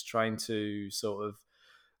suggestions, trying to sort of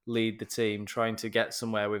lead the team, trying to get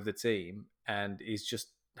somewhere with the team, and he's just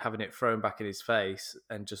having it thrown back in his face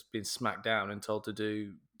and just being smacked down and told to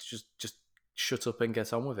do just shut up and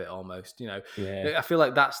get on with it. Almost, Yeah. I feel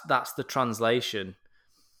like that's the translation.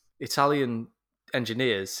 Italian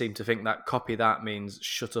engineers seem to think that copy that means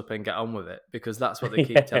shut up and get on with it because that's what they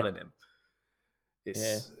keep Yeah. telling him. Yeah.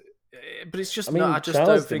 It's but it's I just not. I mean, just don't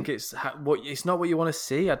Charles think didn't. it's what it's not what you want to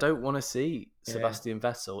see. I don't want to see Yeah. Sebastian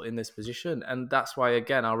Vettel in this position, and that's why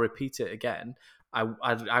again I'll repeat it again.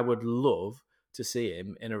 I would love to see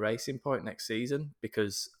him in a Racing Point next season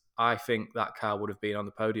because I think that car would have been on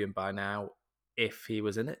the podium by now if he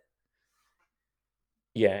was in it.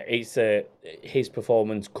 Yeah, it's his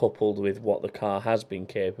performance coupled with what the car has been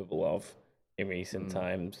capable of in recent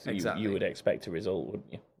times. You Exactly. would expect a result,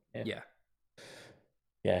 wouldn't you? Yeah. Yeah.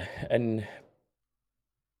 Yeah, and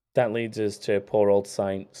that leads us to poor old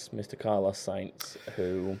Sainz, Mr. Carlos Sainz,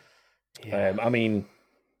 who, Yeah. I mean,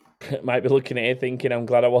 might be looking at it thinking, "I'm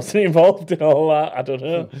glad I wasn't involved in all that." I don't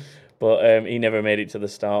know, but he never made it to the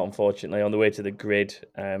start. Unfortunately, on the way to the grid,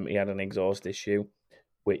 he had an exhaust issue,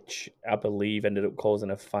 which I believe ended up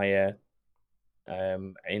causing a fire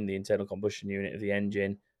in the internal combustion unit of the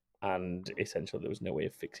engine, and essentially there was no way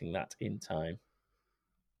of fixing that in time.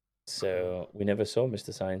 So we never saw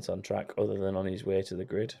Mr. Science on track other than on his way to the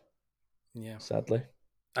grid, Yeah. sadly.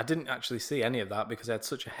 I didn't actually see any of that because I had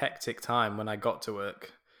such a hectic time when I got to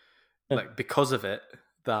work, like because of it,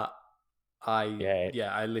 that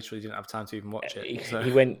Yeah, I literally didn't have time to even watch it. he, So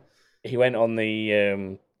he went he went on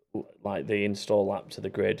the like the install lap to the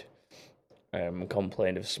grid,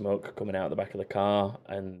 complained of smoke coming out the back of the car,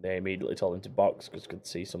 and they immediately told him to box because could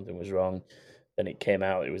see something was wrong. Then it came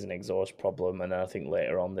out it was an exhaust problem, and I think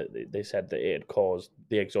later on that they said that it had caused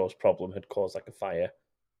the exhaust problem had caused like a fire,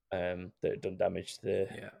 that had done damage to the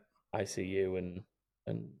yeah, ICU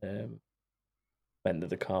and meant that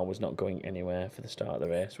the car was not going anywhere for the start of the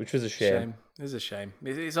race, which was a shame. shame. It's a shame.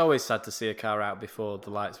 It's always sad to see a car out before the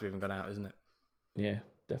lights have even gone out, isn't it? Yeah,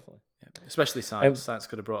 definitely. Yeah. Especially Science. Science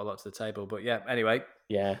could have brought a lot to the table, but yeah. Anyway,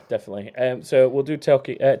 Yeah, definitely. So we'll do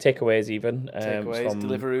takeaways even. takeaways, From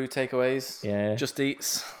Deliveroo, takeaways, yeah, Just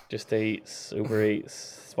Eats. Just Eats, Uber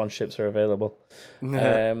Eats, sponsorships are available.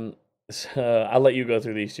 So I'll let you go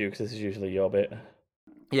through these two because this is usually your bit.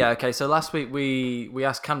 Yeah, okay. So last week we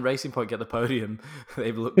asked, can Racing Point get the podium?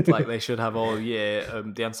 They've looked like they should have all year.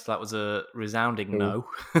 The answer to that was a resounding no.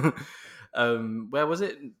 Where was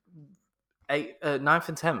it? Ninth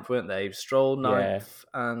and 10th, weren't they? Stroll ninth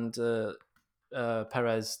and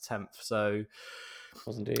Perez 10th. So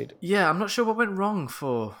Was indeed. yeah, I'm not sure what went wrong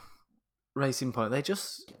for Racing Point, they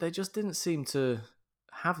just didn't seem to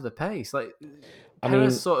have the pace. Like I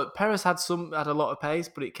mean, Perez had a lot of pace,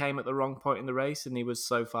 but it came at the wrong point in the race, and he was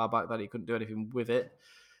so far back that he couldn't do anything with it,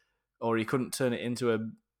 or he couldn't turn it into a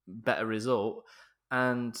better result.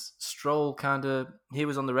 And Stroll he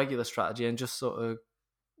was on the regular strategy and just sort of,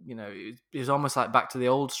 it was almost like back to the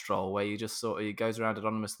old Stroll where you just he goes around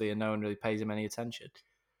anonymously and no one really pays him any attention.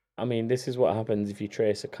 I mean, this is what happens if you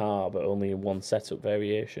trace a car, but only in one setup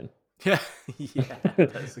variation. Yeah.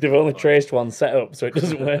 They've only traced one setup, so it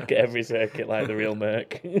doesn't work at every circuit like the real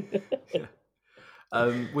Merc.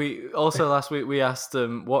 We also last week we asked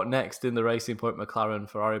what next in the Racing Point McLaren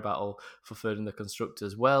Ferrari battle for third in the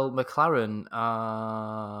constructors. Well, McLaren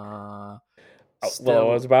Well,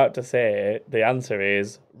 I was about to say the answer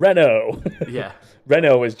is Renault. Yeah,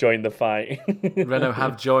 Renault has joined the fight. Renault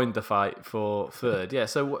have joined the fight for third. Yeah,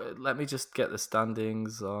 so let me just get the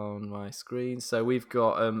standings on my screen. So we've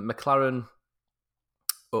got McLaren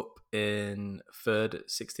up in third at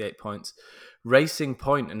 68 points. Racing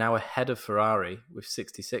Point are now ahead of Ferrari with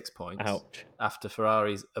 66 points. Ouch. After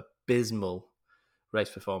Ferrari's abysmal race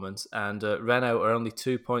performance. And Renault are only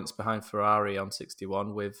 2 points behind Ferrari on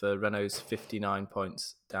 61, with Renault's 59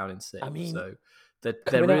 points down in sixth. I mean, so they're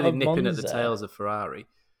really nipping at the tails of Ferrari.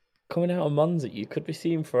 Coming out of Monza, you could be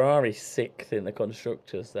seeing Ferrari sixth in the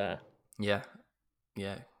constructors there. Yeah.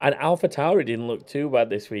 And AlphaTauri didn't look too bad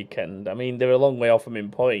this weekend. I mean, they're a long way off them in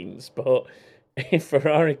points, but if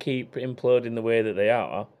Ferrari keep imploding the way that they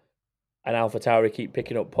are, and AlphaTauri keep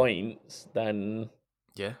picking up points, then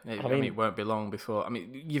yeah, it won't be long before. I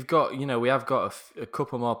mean, you've got, we have got a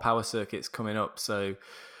couple more power circuits coming up, so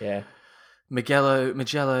yeah.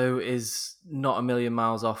 Mugello is not a million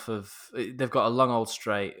miles off of. They've got a long old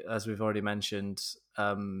straight, as we've already mentioned.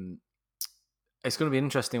 It's going to be an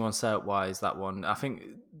interesting one setup wise. That one, I think,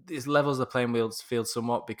 it levels the playing field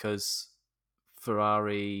somewhat because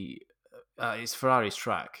Ferrari, it's Ferrari's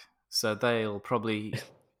track, so they'll probably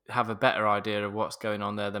have a better idea of what's going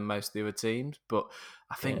on there than most of the other teams. But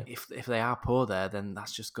I think if they are poor there, then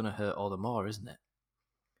that's just going to hurt all the more, isn't it?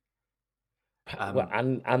 Well,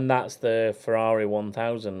 and that's the Ferrari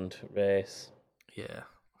 1000 race. Yeah.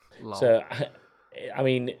 So, I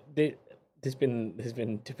mean, there's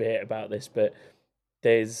been debate about this, but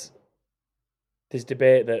there's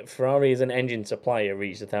debate that Ferrari as an engine supplier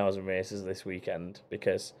reached 1,000 races this weekend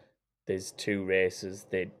because there's 2 races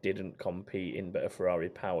they didn't compete in, but a Ferrari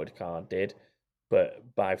powered car did.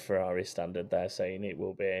 But by Ferrari standard, they're saying it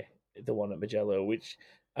will be the one at Mugello, which,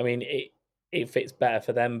 I mean, it fits better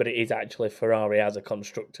for them, but it is actually Ferrari as a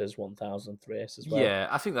constructors 1,000th race as well. Yeah,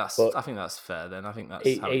 I think that's fair. Then I think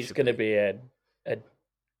that's how it's going to be an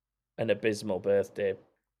abysmal birthday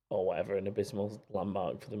or whatever, an abysmal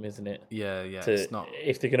landmark for them, isn't it? Yeah. It's not...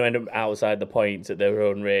 If they're going to end up outside the points at their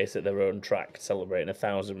own race, at their own track, celebrating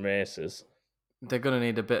 1,000 races, they're going to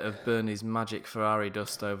need a bit of Bernie's magic Ferrari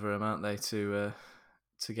dust over them, aren't they, to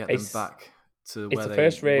get them back to where they. It's the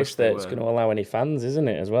first race that's going to allow any fans, isn't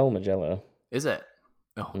it? As well, Mugello. Is it?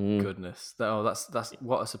 Oh goodness! That's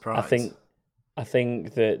what a surprise. I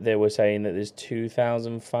think that they were saying that there's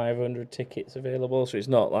 2,500 tickets available, so it's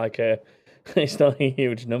not like it's not a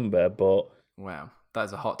huge number, but wow, that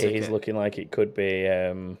is a hot ticket. It is looking like it could be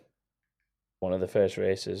one of the first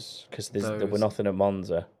races because there were nothing at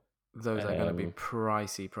Monza. Those are going to be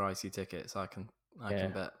pricey tickets. I can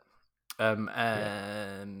bet.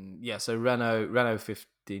 So Renault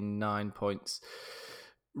 59 points.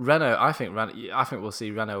 I think we'll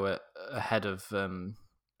see Renault ahead of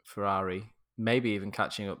Ferrari, maybe even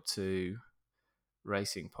catching up to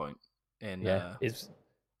Racing Point. It's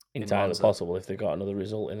entirely possible if they got another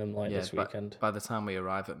result in them this weekend. By the time we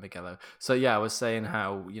arrive at Mugello. So I was saying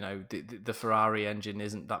how the Ferrari engine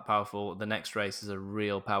isn't that powerful. The next race is a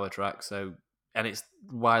real power track, and it's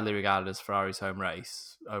widely regarded as Ferrari's home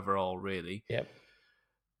race overall, really. Yep.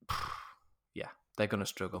 Yeah, they're going to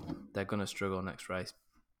struggle. They're going to struggle next race.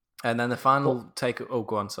 And then the final take... Oh,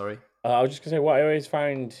 go on, sorry. I was just going to say, what I always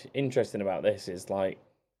find interesting about this is,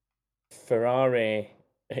 Ferrari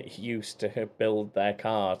used to build their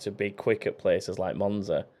car to be quick at places like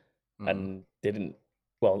Monza and they didn't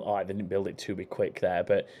build it to be quick there,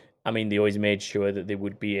 but, I mean, they always made sure that they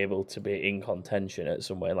would be able to be in contention at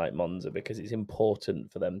somewhere like Monza because it's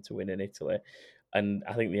important for them to win in Italy. And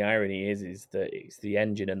I think the irony is that it's the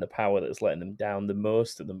engine and the power that's letting them down the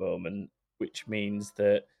most at the moment, which means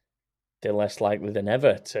that they're less likely than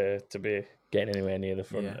ever to be getting anywhere near the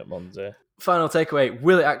front at Monza. Final takeaway: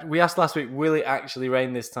 we asked last week, will it actually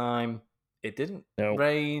rain this time? It didn't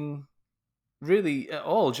rain really at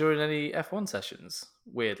all during any F1 sessions.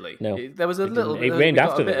 Weirdly, no, there was a little. It rained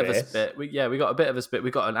after the race. We got a bit of a spit.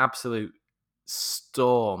 We got an absolute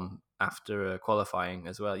storm after qualifying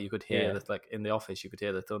as well. You could hear Yeah. that, like in the office, you could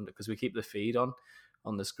hear the thunder because we keep the feed on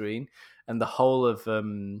the screen, and the whole of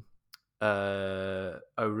Eau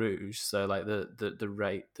Rouge, so like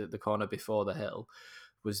the corner before the hill,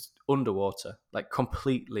 was underwater, like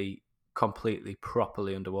completely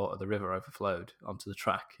properly underwater. The river overflowed onto the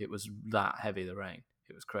track. It was that heavy, the rain.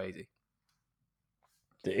 It was crazy.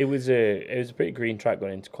 It was a pretty green track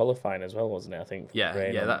going into qualifying as well, wasn't it? I think.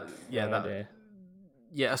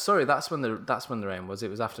 Sorry, that's when the rain was.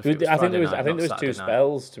 It was after. I think there was two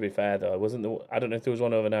spells. To be fair, though, wasn't there? I don't know if there was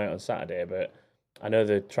one overnight on Saturday, but I know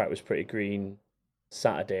the track was pretty green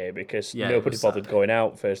Saturday because nobody bothered going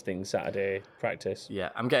out first thing Saturday practice. Yeah,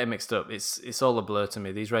 I'm getting mixed up. It's all a blur to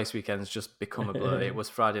me. These race weekends just become a blur. It was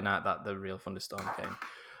Friday night that the real thunderstorm came.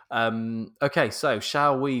 Okay, so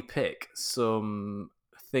shall we pick some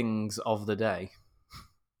things of the day?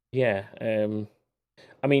 Yeah.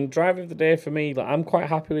 I mean, driver of the day for me, like, I'm quite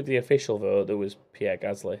happy with the official vote. There was Pierre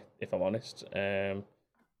Gasly, if I'm honest.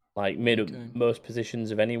 Made up most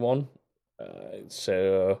positions of anyone.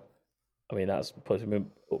 So, I mean, that's put him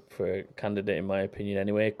up for a candidate in my opinion.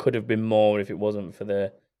 Anyway, could have been more if it wasn't for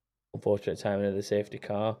the unfortunate timing of the safety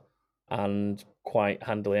car, and quite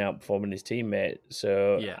handily outperforming his teammate.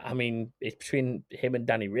 So, yeah. I mean, it's between him and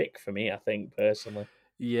Danny Rick for me, I think, personally.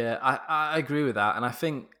 Yeah, I agree with that, and I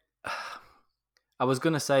think I was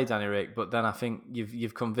going to say Danny Rick, but then I think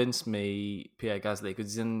you've convinced me Pierre Gasly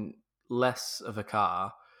because he's in less of a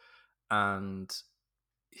car and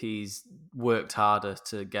he's worked harder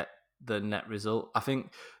to get the net result. I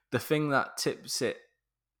think the thing that tips it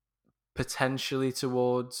potentially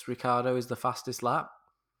towards Ricciardo is the fastest lap.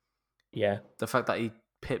 Yeah. The fact that he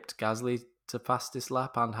pipped Gasly to fastest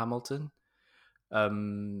lap and Hamilton.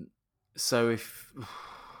 So if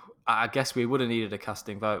I guess we would have needed a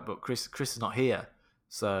casting vote, but Chris is not here,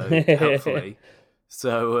 so helpfully.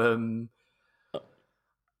 So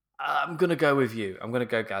I'm gonna go with you. I'm gonna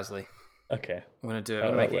go Gasly. Okay. I'm gonna do it. I'm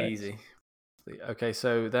gonna make it easy. Okay,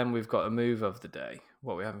 so then we've got a move of the day.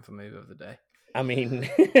 What are we having for move of the day? I mean,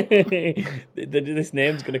 this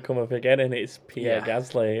name's going to come up again, and it's Pierre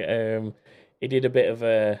Gasly. He did a bit of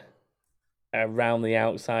a around the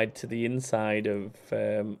outside to the inside of.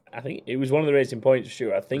 I think it was one of the racing points.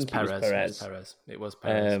 Sure, I think it was Perez. It was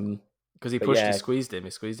Perez. Because he pushed, he squeezed him.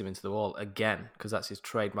 He squeezed him into the wall again because that's his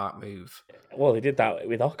trademark move. Well, he did that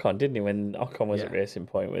with Ocon, didn't he? When Ocon was at Racing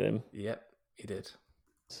Point with him. Yep, he did.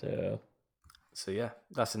 So yeah,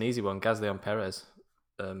 that's an easy one. Gasly on Perez.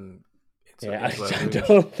 I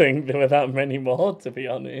don't think there were that many more, to be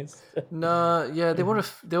honest. No, yeah, there were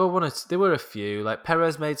a few. Like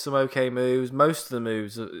Perez made some okay moves. Most of the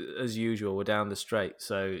moves, as usual, were down the straight.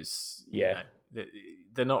 So it's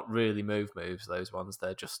they're not really moves. Those ones,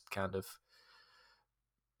 they're just kind of,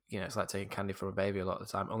 it's like taking candy from a baby a lot of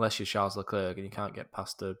the time. Unless you're Charles Leclerc and you can't get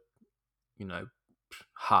past a,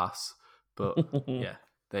 Haas. But yeah,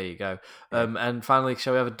 there you go. And finally,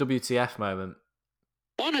 shall we have a WTF moment?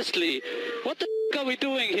 Honestly, what the f*** are we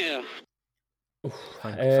doing here?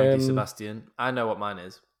 Thank you, Sebastian. I know what mine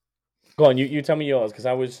is. Go on, you tell me yours,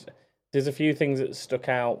 because there's a few things that stuck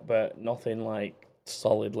out, but nothing like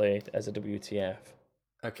solidly as a WTF.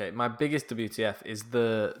 Okay, my biggest WTF is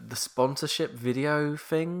the sponsorship video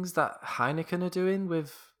things that Heineken are doing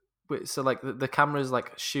with so like the camera's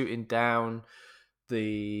like shooting down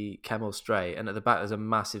the Kemmel Straight, and at the back there's a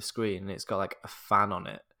massive screen and it's got like a fan on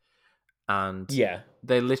it. And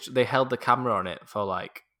they held the camera on it for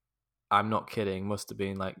like, I'm not kidding, must have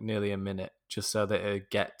been like nearly a minute, just so that it would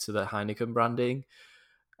get to the Heineken branding.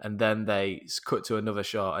 And then they cut to another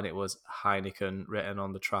shot and it was Heineken written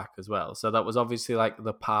on the track as well. So that was obviously like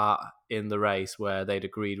the part in the race where they'd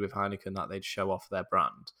agreed with Heineken that they'd show off their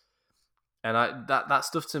brand. And that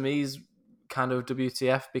stuff to me is kind of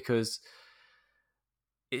WTF because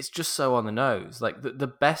it's just so on the nose. Like the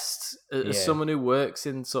best, as someone who works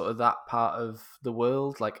in sort of that part of the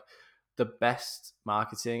world, like the best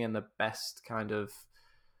marketing and the best kind of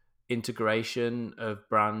integration of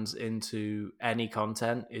brands into any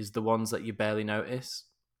content is the ones that you barely notice.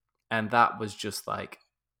 And that was just like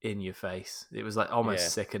in your face. It was like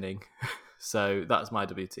almost sickening. So that's my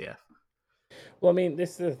WTF. Well, I mean,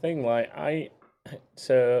 this is the thing, like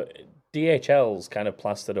so DHL's kind of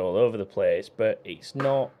plastered all over the place, but it's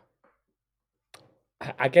not.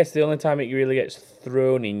 I guess the only time it really gets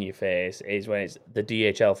thrown in your face is when it's the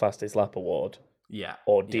DHL Fastest Lap Award. Yeah.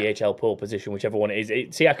 Or DHL Pole Position, whichever one it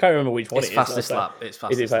is. See, I can't remember which one it is. Fastest Lap. It's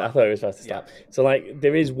Fastest Lap. I thought it was Fastest Lap. So, like,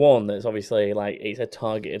 there is one that's obviously, like, it's a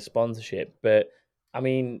targeted sponsorship. But, I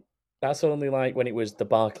mean, That's only like when it was the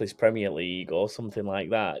Barclays Premier League or something like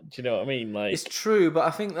that. Do you know what I mean? Like, It's true, but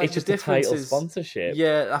I think like it's the just a difference title is sponsorship.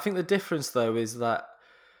 yeah. I think the difference though is that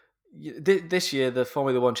this year the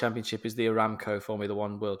Formula One Championship is the Aramco Formula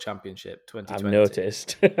One World Championship 2020. I've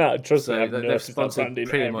noticed. Trust me, So I've they've noticed that sponsored branding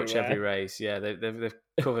pretty much everywhere. every race. Yeah, they've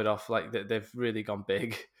covered off like they've really gone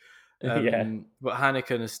big. Yeah. But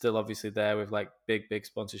Heineken is still obviously there with like big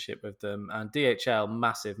sponsorship with them, and DHL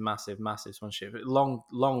massive sponsorship, long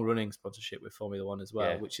running sponsorship with Formula One as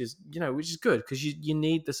well, Yeah. which is good because you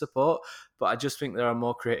need the support. But I just think there are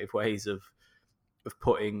more creative ways of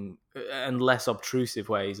putting and less obtrusive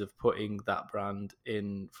ways of putting that brand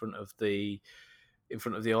in front of the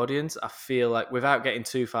audience. I feel like without getting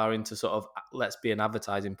too far into sort of let's be an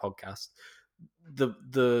advertising podcast,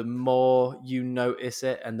 the more you notice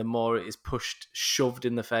it and the more it is shoved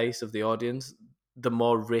in the face of the audience, the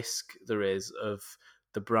more risk there is of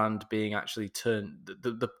the brand being actually turned,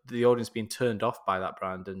 the audience being turned off by that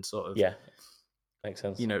brand and sort of Yeah. Makes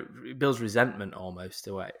sense. it builds resentment almost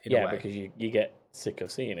in a way. Because you get sick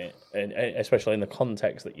of seeing it, and especially in the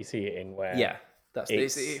context that you see it in, where it feels like you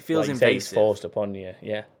say, invasive. it's forced upon you.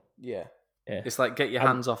 Yeah. It's like get your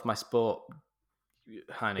hands off my sport,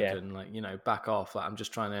 Heineken. Like back off. Like I'm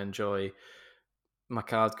just trying to enjoy my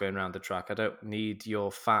cars going around the track. I don't need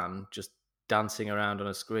your fan just dancing around on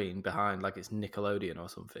a screen behind like it's Nickelodeon or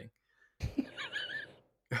something.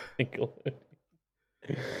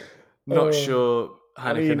 Not sure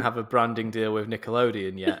Heineken have a branding deal with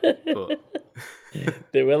Nickelodeon yet, but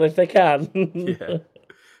they will if they can. Yeah,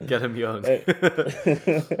 get them young.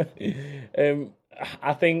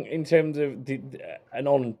 I think in terms of an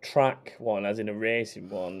on-track one, as in a racing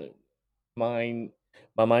one, my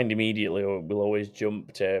mind immediately will always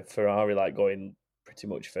jump to Ferrari, like going pretty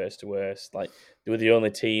much first to worst. Like they were the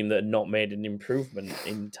only team that had not made an improvement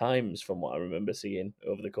in times, from what I remember seeing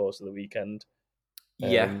over the course of the weekend.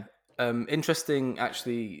 Interesting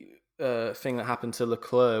actually. Thing that happened to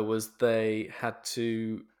Leclerc was they had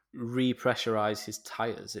to repressurize his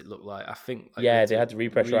tires. It looked like they had to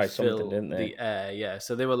repressurize something, didn't they? The air, yeah.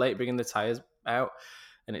 So they were late bringing the tires out,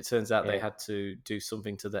 and it turns out they Yeah. had to do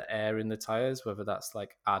something to the air in the tires. Whether that's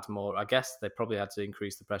like add more, I guess they probably had to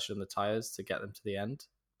increase the pressure on the tires to get them to the end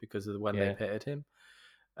because of when they pitted him.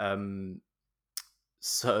 And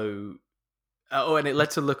it led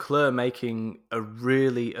to Leclerc making a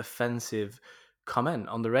really offensive comment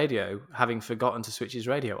on the radio, having forgotten to switch his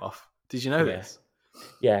radio off. Did you know this?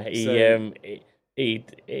 Yeah,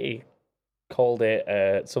 he called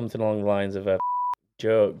it something along the lines of a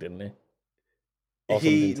joke, didn't he?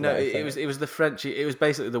 It was the French. It was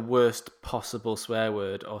basically the worst possible swear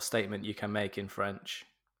word or statement you can make in French.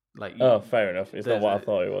 Like, fair enough. It's not what I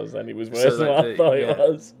thought it was. Then it was worse than what I thought it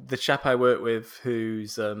was. The chap I work with,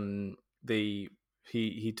 who's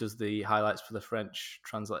he does the highlights for the French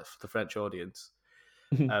translate for the French audience.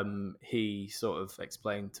 He sort of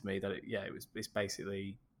explained to me that it's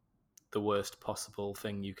basically the worst possible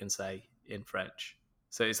thing you can say in French.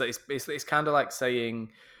 So it's kind of like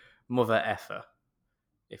saying mother effer,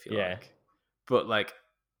 if you like, but like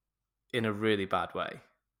in a really bad way.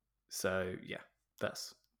 So yeah,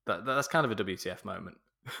 that's kind of a WTF moment.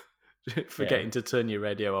 Forgetting to turn your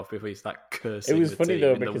radio off before you start cursing. It was funny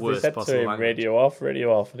though because they said to him radio off, and he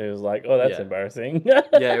was like, "Oh, that's embarrassing." Yeah,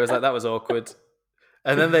 it was like that was awkward.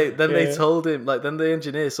 And then they told him, like, then the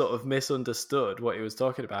engineer sort of misunderstood what he was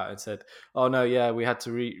talking about and said, "Oh no, yeah, we had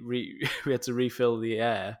to we had to refill the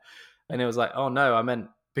air," and it was like, "Oh no, I meant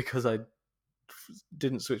because I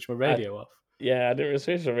didn't switch my radio off." Yeah, I didn't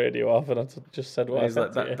switch the radio off, and I just said what I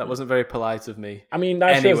said. Like, that wasn't very polite of me. I mean,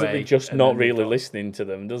 that shows that they're just not really listening to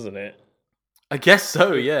them, doesn't it? I guess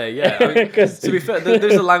so, yeah. I mean, to be fair,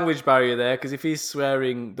 there's a language barrier there, because if he's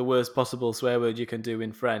swearing the worst possible swear word you can do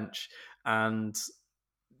in French, and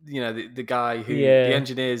the guy who the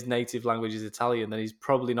engineer's native language is Italian, then he's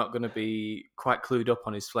probably not going to be quite clued up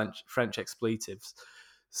on his French expletives.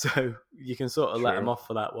 So you can sort of let him off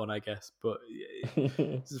for that one, I guess. But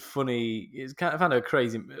it's funny. It's kind of a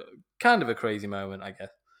crazy moment, I guess.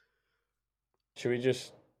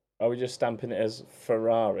 Are we just stamping it as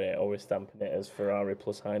Ferrari, or are we stamping it as Ferrari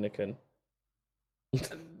plus Heineken?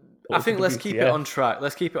 I think let's keep it on track.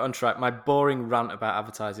 My boring rant about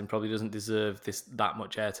advertising probably doesn't deserve that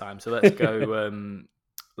much airtime. So let's go.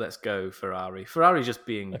 Let's go Ferrari. Ferrari just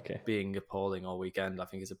being appalling all weekend, I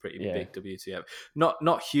think, is a pretty big WTF.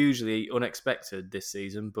 Not hugely unexpected this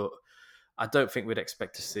season, but I don't think we'd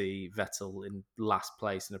expect to see Vettel in last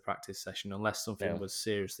place in a practice session unless something was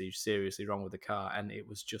seriously wrong with the car, and it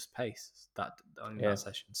was just pace that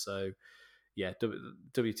session. So yeah,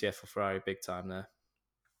 WTF for Ferrari, big time there.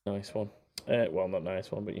 Nice one. Well, not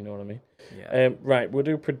nice one, but you know what I mean. Yeah. Right, we'll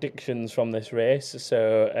do predictions from this race.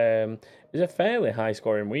 So it was a fairly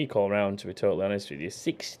high-scoring week all round, to be totally honest with you.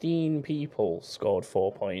 16 people scored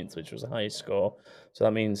 4 points, which was the highest score. So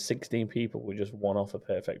that means 16 people were just one off a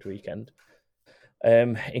perfect weekend.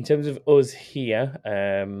 In terms of us here,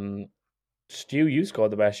 Stu, you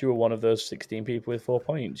scored the best. You were one of those 16 people with 4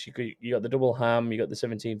 points. You got the double ham, you got the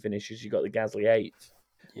 17 finishes, you got the Gasly 8th.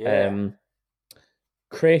 Yeah.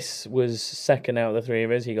 Chris was second out of the three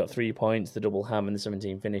of us. He got 3 points, the double ham and the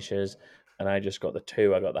 17 finishes, and I just got the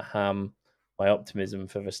 2. I got the ham. My optimism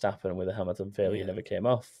for Verstappen with the Hamilton failure never came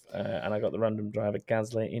off, and I got the random driver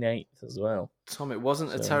Gasly in 8th as well. Tom, it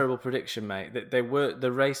wasn't a terrible prediction, mate.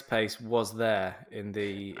 The race pace was there in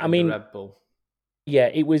the Red Bull.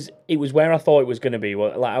 Yeah, it was where I thought it was going to be.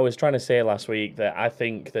 Well, like I was trying to say last week, that I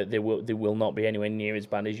think that they will not be anywhere near as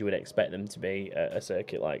bad as you would expect them to be at a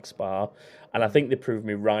circuit like Spa, and I think they proved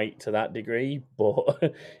me right to that degree.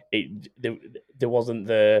 But there wasn't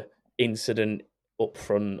the incident up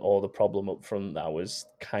front or the problem up front that I was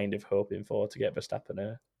kind of hoping for to get Verstappen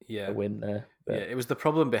a win there. But, yeah, it was the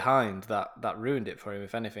problem behind that ruined it for him.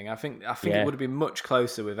 If anything, I think it would have been much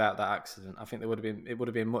closer without that accident. I think it would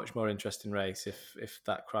have been a much more interesting race if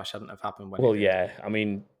that crash hadn't have happened. I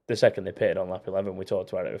mean, the second they pitted on lap 11, we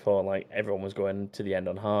talked about it before. Like everyone was going to the end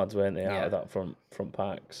on hards, weren't they? Out of that front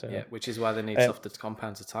pack. So yeah, which is why they need softer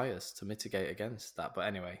compound tyres to mitigate against that. But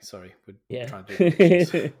anyway, sorry, we're trying to do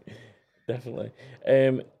predictions. Definitely.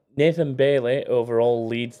 Nathan Bailey overall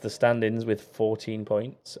leads the standings with 14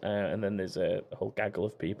 points, and then there's a whole gaggle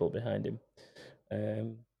of people behind him.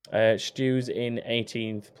 Stu's in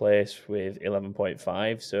 18th place with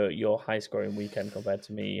 11.5, so your high-scoring weekend compared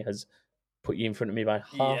to me has put you in front of me by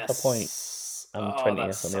half a point. I'm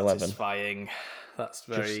 20th on 11. Satisfying. That's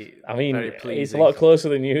very, very pleasing. It's a lot closer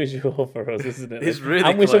than usual for us, isn't it? It's really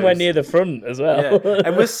and we're close. somewhere near the front as well. Yeah.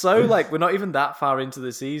 And we're so we're not even that far into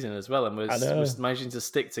the season as well, and we're managing to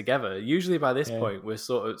stick together. Usually by this point, we're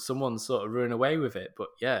someone's running away with it, but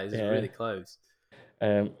it's really close.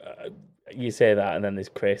 You say that, and then there's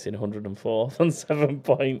Chris in 104th on 7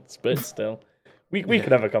 points, but still. We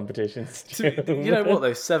could have a competition. You know what,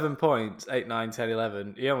 though? 7 points, 8, 9, 10,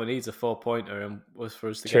 11. He only needs a 4-pointer and was for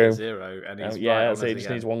us to get a 0. And he's he just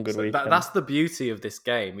needs one good week. That's the beauty of this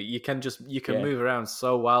game. You can move around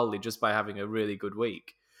so wildly just by having a really good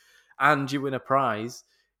week. And you win a prize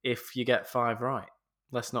if you get 5 right.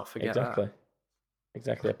 Let's not forget that.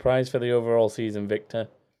 Exactly. A prize for the overall season victor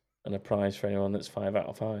and a prize for anyone that's 5 out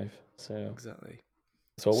of 5. So exactly.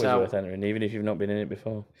 It's always worth entering, even if you've not been in it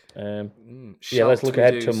before. Let's look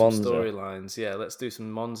ahead to Monza. Storylines. Yeah, let's do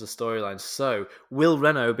some Monza storylines. So, will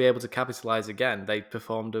Renault be able to capitalise again? They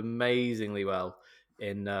performed amazingly well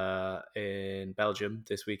in Belgium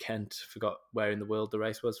this weekend. Forgot where in the world the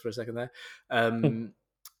race was for a second there. I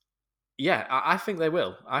think they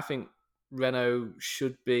will. I think Renault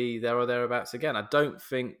should be there or thereabouts again. I don't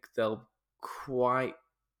think they'll quite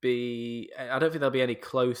be... I don't think they'll be any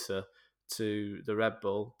closer to the Red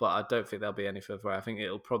Bull, but I don't think they'll be any further away. I think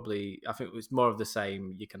it's more of the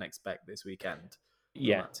same you can expect this weekend.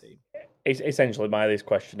 That team. It's essentially by this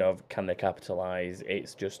question of can they capitalise,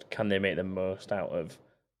 it's just can they make the most out of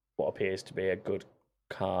what appears to be a good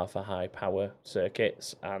car for high power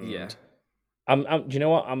circuits. And do you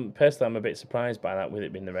know what? I'm a bit surprised by that with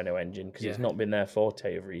it being the Renault engine, because it's not been their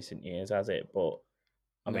forte of recent years, has it? But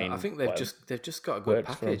I think they've just got a good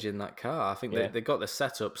package in that car. I think they got the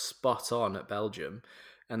setup spot on at Belgium,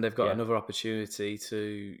 and they've got another opportunity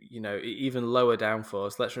to even lower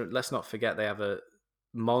downforce. Let's not forget they have a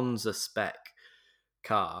Monza spec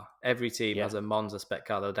car. Every team has a Monza spec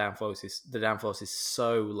car. The downforce is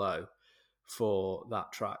so low for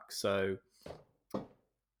that track, so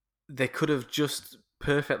they could have just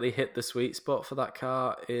perfectly hit the sweet spot for that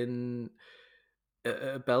car in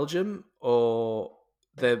Belgium, or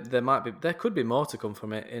there could be more to come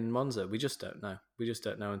from it in Monza. We just don't know.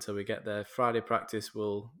 Until we get there. Friday practice,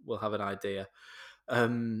 we'll have an idea.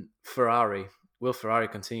 Ferrari. Will Ferrari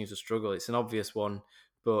continue to struggle? It's an obvious one,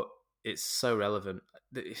 but it's so relevant.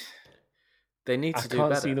 They need to do better. I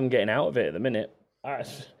can't see them getting out of it at the minute.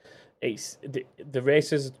 It's the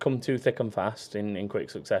races come too thick and fast in quick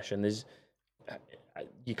succession.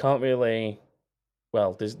 You can't really.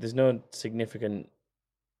 Well, there's no significant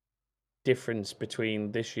difference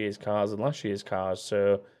between this year's cars and last year's cars.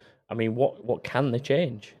 So, I mean, what can they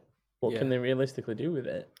change? What can they realistically do with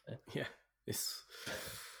it? Yeah, it's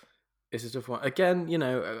a tough one. Again,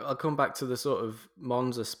 I'll come back to the sort of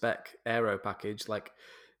Monza spec aero package. Like,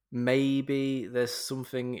 maybe there's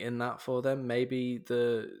something in that for them. Maybe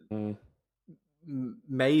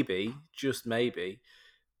just maybe,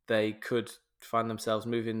 they could find themselves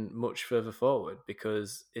moving much further forward,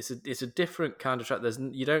 because it's a different kind of track.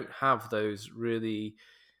 You don't have those really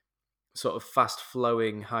sort of fast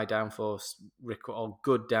flowing high downforce or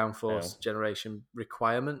good downforce generation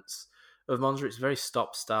requirements of Monza. It's very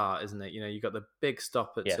stop start, isn't it? You got the big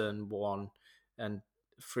stop at turn 1 and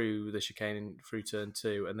through the chicane through turn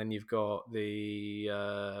 2, and then you've got the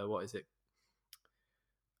what is it?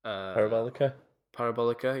 Parabolica,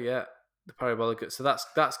 yeah, the Parabolica. So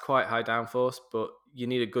that's quite high downforce, but you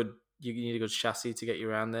need a good chassis to get you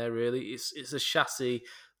around there. Really, it's a chassis,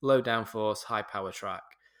 low downforce, high power track.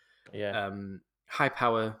 Yeah. High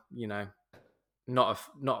power. Not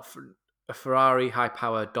a Ferrari high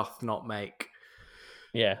power doth not make.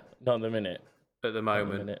 Yeah, not in the minute. At the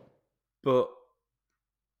moment, but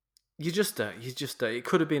you just don't. It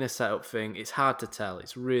could have been a setup thing. It's hard to tell.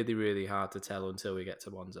 It's really, really hard to tell until we get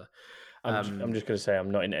to Monza. I'm just going to say I'm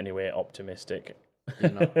not in any way optimistic.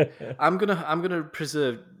 You're not. I'm gonna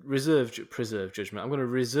reserve judgment. I'm gonna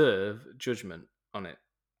reserve judgment on it.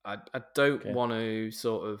 I don't want to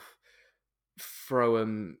sort of throw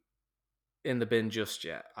them in the bin just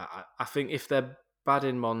yet. I think if they're bad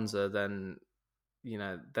in Monza, then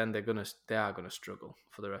then they are gonna struggle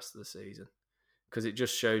for the rest of the season, because it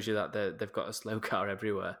just shows you that they've got a slow car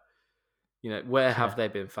everywhere. Where have they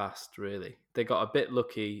been fast? Really, they got a bit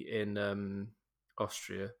lucky in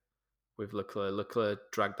Austria with Leclerc.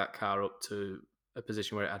 Leclerc dragged that car up to a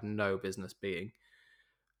position where it had no business being.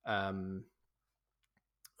 Other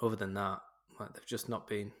than that, they've just not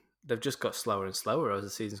been. They've just got slower and slower as the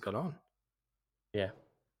season's gone on. Yeah.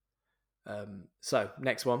 So,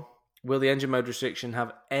 next one. Will the engine mode restriction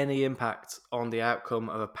have any impact on the outcome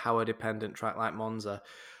of a power-dependent track like Monza?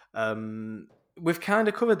 We've kind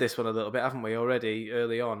of covered this one a little bit, haven't we, already,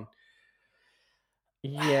 early on?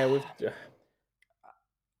 Yeah,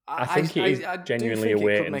 I think it is genuinely a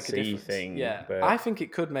wait-and-see thing. Yeah, but I think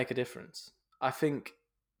it could make a difference. I think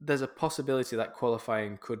there's a possibility that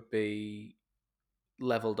qualifying could be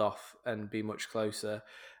levelled off and be much closer,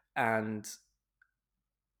 and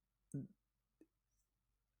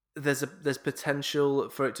there's potential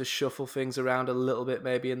for it to shuffle things around a little bit,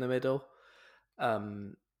 maybe in the middle.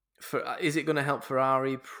 Is it going to help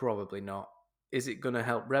Ferrari? Probably not. Is it going to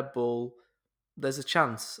help Red Bull? There's a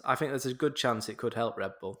chance. I think there's a good chance it could help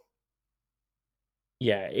Red Bull.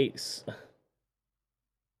 Yeah,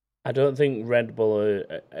 I don't think Red Bull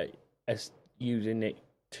are using it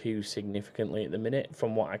too significantly at the minute,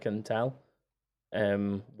 from what I can tell.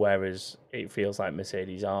 Whereas it feels like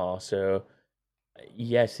Mercedes are. So,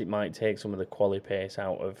 yes, it might take some of the quali pace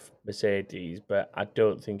out of Mercedes, but I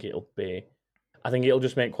don't think it'll be. I think it'll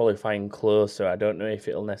just make qualifying closer. I don't know if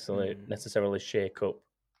it'll necessarily shake up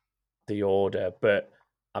the order, but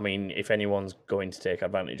I mean, if anyone's going to take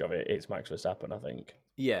advantage of it, it's Max Verstappen, I think.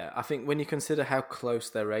 Yeah, I think when you consider how close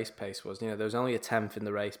their race pace was, there was only a 10th in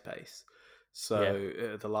the race pace, so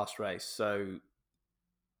the last race. So,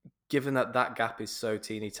 given that gap is so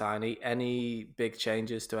teeny tiny, any big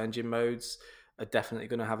changes to engine modes are definitely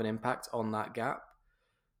going to have an impact on that gap.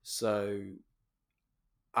 So,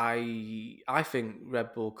 I think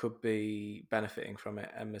Red Bull could be benefiting from it,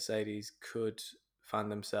 and Mercedes could find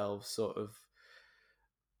themselves sort of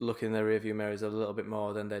looking in their rearview mirrors a little bit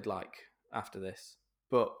more than they'd like after this.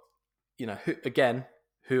 But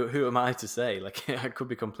who am I to say? Like, I could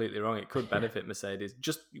be completely wrong. It could benefit Mercedes.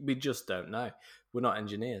 We just don't know. We're not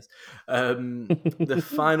engineers. The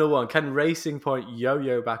final one: can Racing Point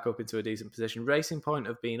yo-yo back up into a decent position? Racing Point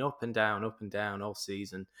have been up and down all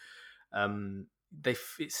season. It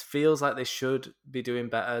feels like they should be doing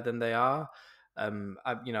better than they are.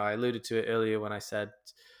 I alluded to it earlier when I said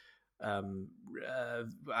I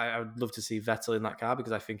would love to see Vettel in that car,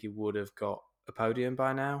 because I think he would have got a podium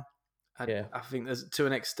by now. I think there's, to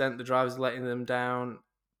an extent, the drivers are letting them down,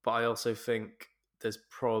 but I also think there's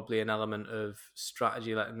probably an element of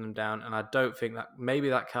strategy letting them down, and I don't think that maybe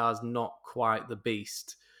that car's not quite the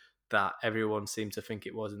beast that everyone seemed to think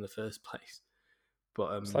it was in the first place.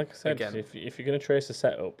 But it's like I said, again, if you're going to trace a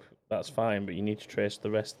setup, that's fine, but you need to trace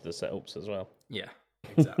the rest of the setups as well. Yeah,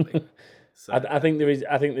 exactly. So, I think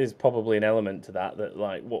there's probably an element to that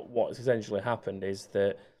like what's essentially happened is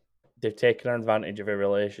that they've taken advantage of a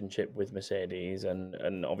relationship with Mercedes,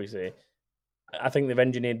 and obviously I think they've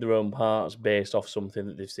engineered their own parts based off something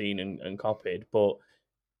that they've seen and copied. But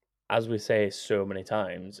as we say so many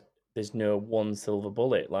times, there's no one silver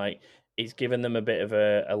bullet. Like, it's given them a bit of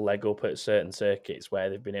a leg up at certain circuits where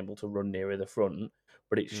they've been able to run nearer the front,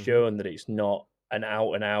 but it's shown that it's not an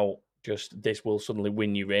out and out just this will suddenly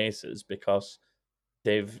win you races, because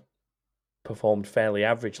they've performed fairly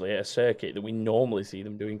averagely at a circuit that we normally see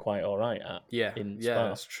them doing quite all right at. In Spa.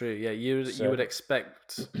 that's true. Yeah, you would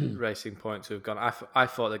expect Racing Point to have gone. I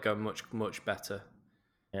thought they'd go much better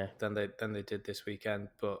than they did this weekend,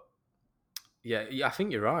 but. Yeah, I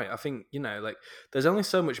think you're right. I think, like there's only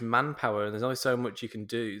so much manpower and there's only so much you can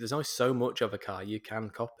do. There's only so much of a car you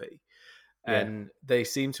can copy. And they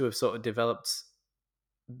seem to have sort of developed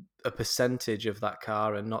a percentage of that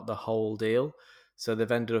car and not the whole deal. So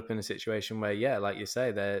they've ended up in a situation where, like you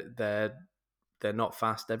say, they're not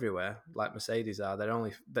fast everywhere like Mercedes are.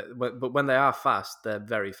 But when they are fast, they're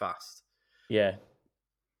very fast. Yeah.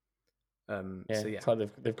 It's like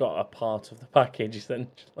they've got a part of the package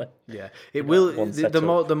essentially. Yeah, it will.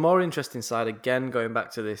 The more interesting side, again, going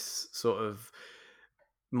back to this sort of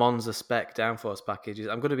Monza spec downforce packages,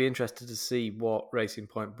 I'm going to be interested to see what Racing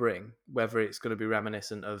Point bring. Whether it's going to be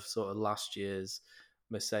reminiscent of sort of last year's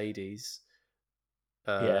Mercedes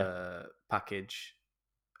package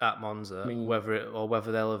at Monza,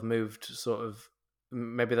 whether they'll have moved sort of.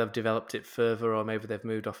 Maybe they've developed it further, or maybe they've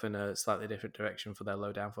moved off in a slightly different direction for their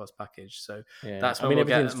low downforce package. So that's when we'll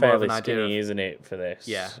get more of an idea. Skinny, isn't it, for this?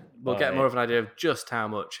 Yeah, we'll get more of an idea of just how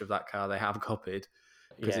much of that car they have copied,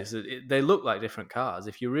 because they look like different cars.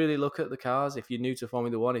 If you really look at the cars, if you're new to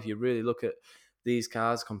Formula One, if you really look at these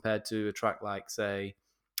cars compared to a track like, say,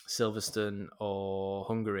 Silverstone or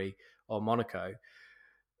Hungary or Monaco,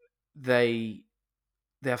 they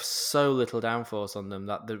have so little downforce on them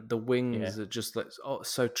that the wings are just like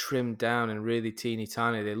so trimmed down and really teeny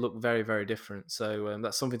tiny. They look very, very different. So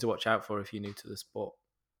that's something to watch out for if you're new to the sport.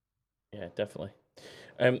 Yeah, definitely.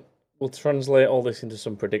 We'll translate all this into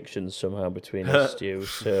some predictions somehow between us, Stu.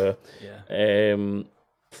 So,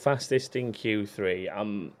 fastest in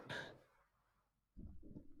Q3.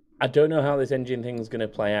 I don't know how this engine thing's going to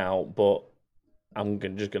play out, but I'm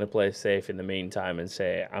just going to play safe in the meantime and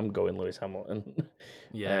say I'm going Lewis Hamilton.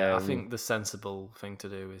 Yeah, I think the sensible thing to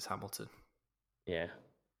do is Hamilton. Yeah.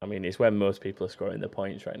 I mean, it's when most people are scoring the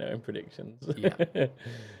points right now in predictions. Yeah.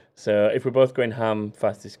 So if we're both going Ham,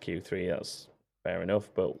 fastest Q3, that's fair enough.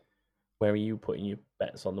 But where are you putting your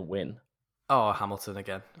bets on the win? Oh, Hamilton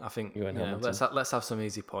again. I think Hamilton. Let's have some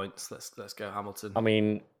easy points. Let's go Hamilton. I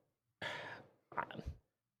mean,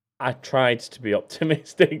 I tried to be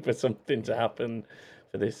optimistic for something to happen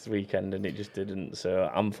for this weekend, and it just didn't.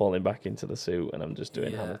 So I'm falling back into the suit, and I'm just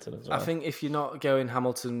doing Hamilton as well. I think if you're not going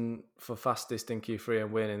Hamilton for fastest in Q3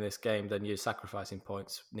 and winning this game, then you're sacrificing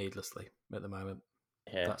points needlessly at the moment.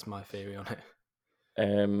 Yeah. That's my theory on it.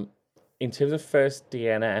 In terms of first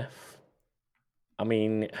DNF, I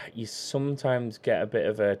mean, you sometimes get a bit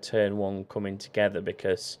of a turn one coming together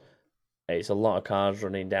because it's a lot of cars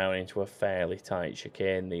running down into a fairly tight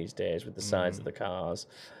chicane these days with the size of the cars.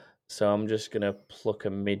 So I'm just going to pluck a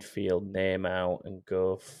midfield name out and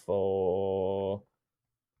go for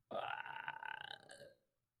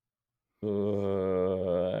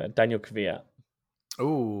Daniel Kvyat.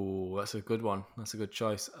 Oh, that's a good one. That's a good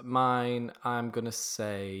choice. Mine, I'm going to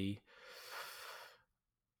say...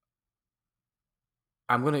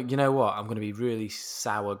 you know what? I'm going to be really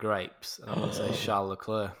sour grapes. And I'm going to say Charles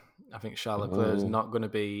Leclerc. I think Charles Leclerc is not going to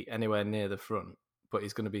be anywhere near the front, but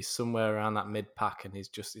he's going to be somewhere around that mid pack, and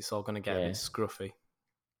it's all going to get a bit scruffy.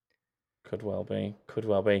 Could well be.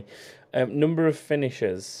 Number of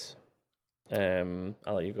finishes. I'll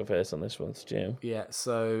let you go first on this one, Stu. Yeah.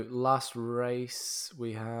 So last race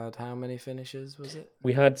we had how many finishes? Was it?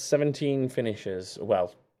 We had 17 finishes.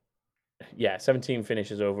 Well, 17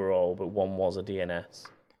 finishes overall, but one was a DNS.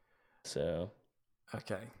 So.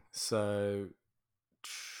 Okay. So.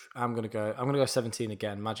 I'm gonna go 17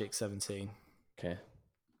 again. Magic 17. Okay.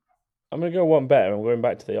 I'm gonna go one better. I'm going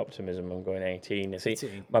back to the optimism. I'm going 18. See,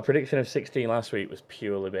 my prediction of 16 last week was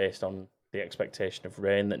purely based on the expectation of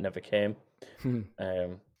rain that never came.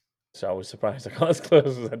 So I was surprised I got as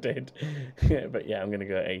close as I did. But yeah, I'm gonna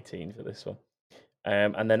go 18 for this one.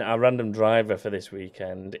 And then our random driver for this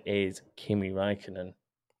weekend is Kimi Räikkönen.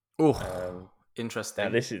 Oh, interesting.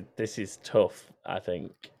 Now this is tough, I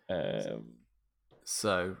think.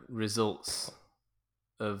 So, results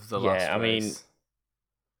of the last race. I mean,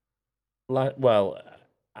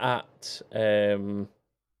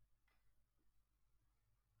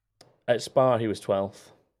 at Spa he was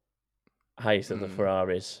 12th, highest of the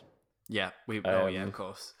Ferraris. Yeah, of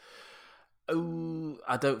course. Oh,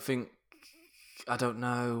 I don't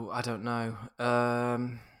know. I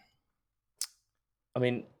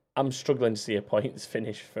mean, I'm struggling to see a points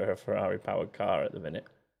finish for a Ferrari-powered car at the minute.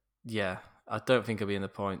 Yeah. I don't think he'll be in the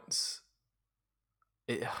points.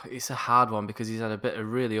 It's a hard one because he's had a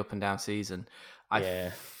really up and down season.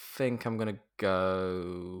 I think I'm going to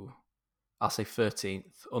go... I'll say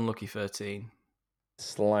 13th. Unlucky 13.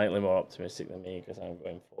 Slightly more optimistic than me because I'm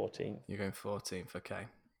going 14th. You're going 14th. Okay,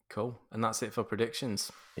 cool. And that's it for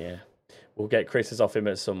predictions. Yeah. We'll get Chris's off him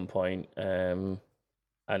at some point and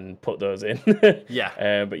put those in.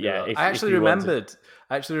 Yeah. But yeah, I actually remembered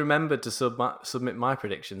to submit my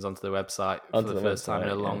predictions onto the website for the first time in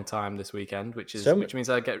a long time this weekend, which means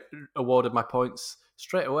I get awarded my points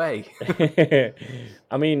straight away.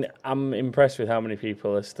 I mean, I'm impressed with how many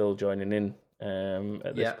people are still joining in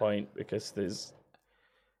at this point, because there's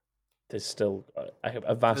still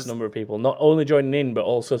a vast number of people not only joining in but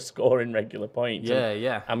also scoring regular points.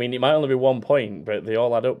 Yeah. I mean, it might only be 1 point, but they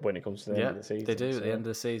all add up when it comes to the end of the season. They do at the end of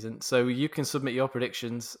the season. So you can submit your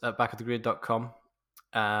predictions at backofthegrid.com.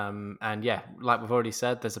 And yeah, like we've already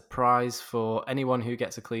said, there's a prize for anyone who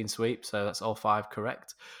gets a clean sweep. So that's all 5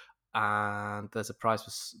 correct. And there's a prize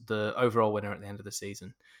for the overall winner at the end of the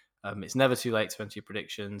season. It's never too late to enter your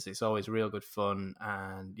predictions. It's always real good fun.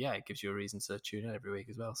 And yeah, it gives you a reason to tune in every week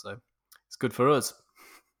as well. So it's good for us.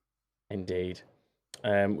 Indeed.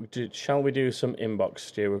 Shall we do some inbox,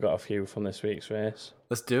 Stu? We've got a few from this week's race.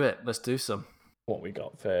 Let's do it. Let's do some. What we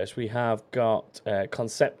got first? We have got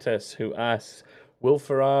Conceptus, who asks, will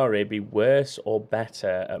Ferrari be worse or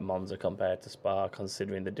better at Monza compared to Spa,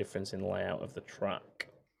 considering the difference in layout of the track?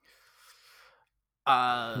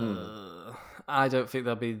 I don't think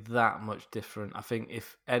they'll be that much different. I think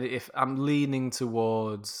if I'm leaning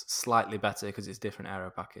towards slightly better because it's different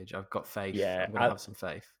aero package, I've got faith. Yeah, I'm going to have some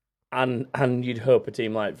faith. And you'd hope a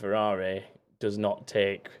team like Ferrari does not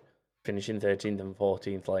take finishing 13th and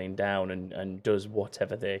 14th laying down and does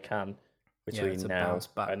whatever they can between now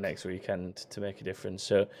and next weekend to make a difference.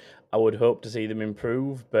 So I would hope to see them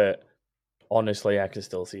improve, but honestly, I can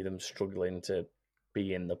still see them struggling to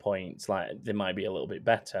be in the points. Like, they might be a little bit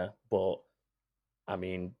better, but I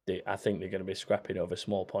mean, I think they're going to be scrapping over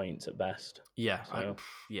small points at best. Yeah, so.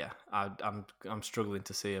 I'm struggling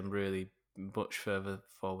to see them really much further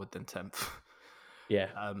forward than 10th. Yeah.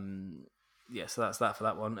 So that's that for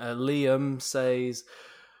that one. Liam says,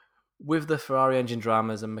 with the Ferrari engine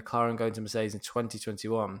dramas and McLaren going to Mercedes in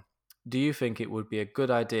 2021, do you think it would be a good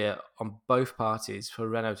idea on both parties for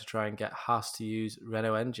Renault to try and get Haas to use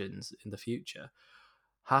Renault engines in the future?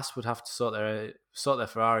 Haas would have to sort their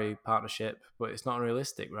Ferrari partnership, but it's not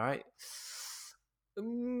realistic, right?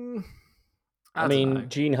 I mean,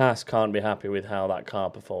 Gene Haas can't be happy with how that car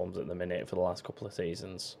performs at the minute for the last couple of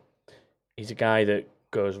seasons. He's a guy that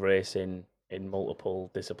goes racing in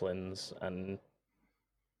multiple disciplines, and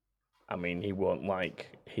I mean, he won't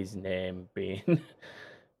like his name being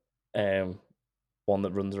one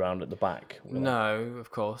that runs around at the back. No,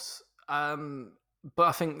 of course. But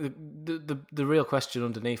I think the real question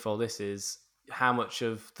underneath all this is how much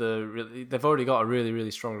of they've already got a really,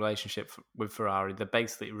 really strong relationship with Ferrari. They're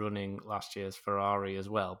basically running last year's Ferrari as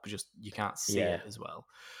well, but just you can't see it as well.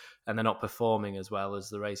 And they're not performing as well as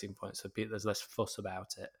the Racing Point, so there's less fuss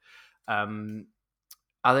about it.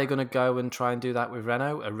 Are they going to go and try and do that with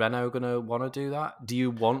Renault? Are Renault going to want to do that? Do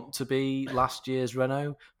you want to be last year's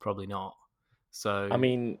Renault? Probably not. So I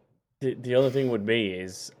mean, the other thing would be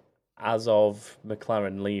is, as of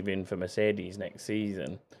McLaren leaving for Mercedes next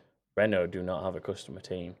season, Renault do not have a customer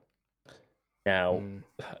team. Now,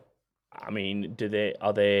 I mean,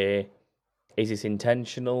 is this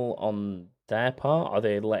intentional on their part? Are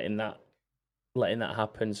they letting that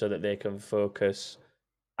happen so that they can focus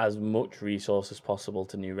as much resource as possible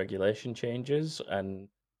to new regulation changes and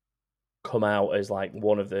come out as like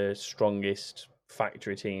one of the strongest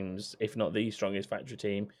factory teams, if not the strongest factory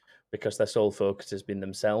team, because their sole focus has been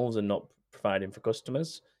themselves and not providing for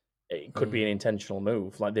customers? It could be an intentional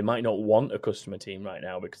move. Like, they might not want a customer team right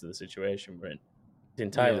now because of the situation we're in. It's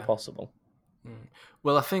entirely possible.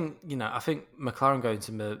 Well, I think McLaren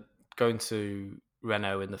going to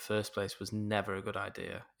Renault in the first place was never a good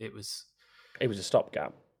idea. It was a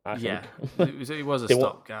stopgap. I think. It was a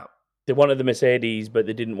stopgap. They wanted the Mercedes, but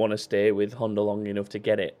they didn't want to stay with Honda long enough to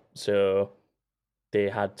get it, so they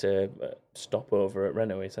had to stop over at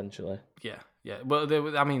Renault essentially. Yeah. Well,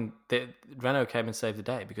 Renault came and saved the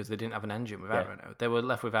day because they didn't have an engine without Renault. They were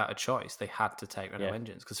left without a choice. They had to take Renault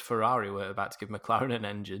engines because Ferrari were about to give McLaren an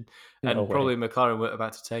engine, and probably McLaren were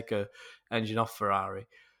about to take a engine off Ferrari.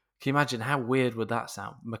 Can you imagine how weird would that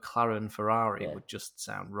sound? McLaren Ferrari would just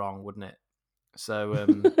sound wrong, wouldn't it? So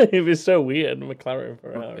it was so weird. McLaren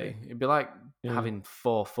Ferrari. It'd be like having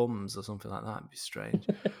 4 thumbs or something like that. It'd be strange.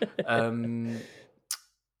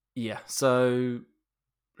 So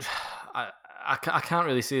I can't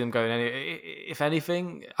really see them going any. If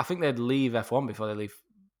anything, I think they'd leave F1 before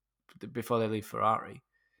they leave Ferrari,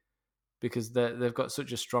 because they've got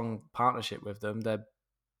such a strong partnership with them. They're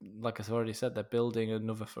like I've already said, they're building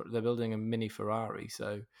a mini Ferrari,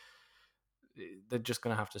 so they're just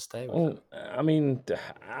going to have to stay with it. I mean,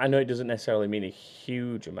 I know it doesn't necessarily mean a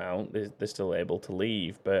huge amount. They're still able to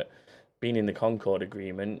leave, but being in the Concord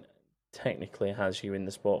Agreement technically has you in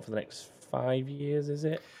the sport for the next 5 years, is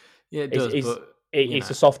it? Yeah, it does, It's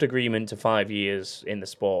a soft agreement to 5 years in the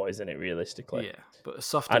sport, isn't it, realistically? Yeah, but a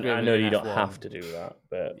soft agreement. I know you don't F1, have to do that,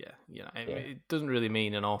 but it doesn't really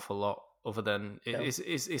mean an awful lot other than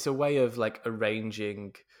it's a way of like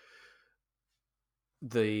arranging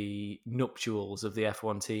the nuptials of the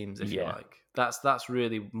F1 teams, if you like. That's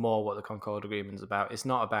really more what the Concord Agreement is about. It's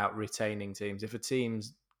not about retaining teams. If a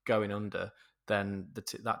team's going under, then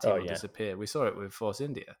that team will disappear. We saw it with Force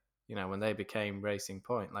India. When they became Racing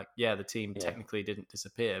Point, the team technically didn't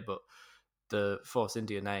disappear, but the Force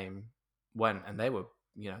India name went, and they were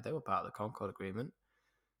part of the Concord Agreement.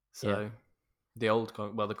 So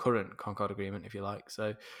the current Concord Agreement, if you like.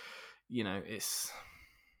 So, it's.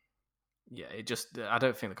 Yeah, I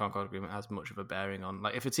don't think the Concord Agreement has much of a bearing on,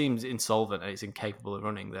 if a team's insolvent and it's incapable of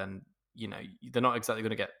running, then, they're not exactly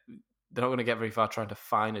going to they're not going to get very far trying to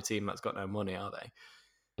find a team that's got no money, are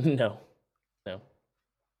they? No,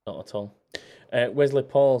 not at all. Wesley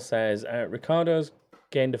Paul says, Ricciardo's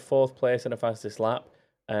gained a 4th place in a fastest lap.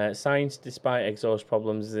 Sainz, despite exhaust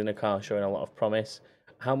problems, is in a car showing a lot of promise.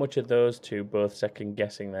 How much are those two both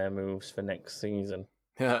second-guessing their moves for next season?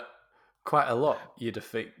 Yeah. Quite a lot, you'd have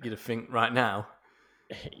think right now.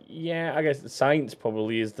 Yeah, I guess Sainz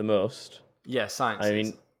probably is the most. Yeah, Sainz. I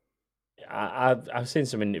mean, I've seen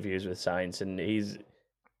some interviews with Sainz, and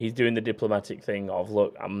he's doing the diplomatic thing of,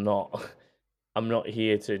 look, I'm not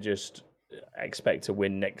here to just expect to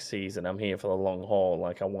win next season. I'm here for the long haul.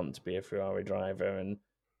 I want to be a Ferrari driver, and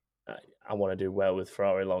I want to do well with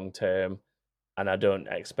Ferrari long term. And I don't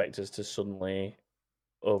expect us to suddenly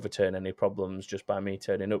overturn any problems just by me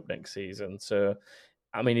turning up next season. So,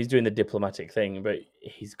 I mean, he's doing the diplomatic thing, but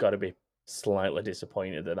he's got to be slightly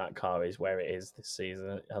disappointed that car is where it is this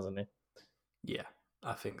season, hasn't he? Yeah,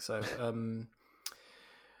 I think so.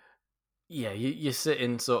 You're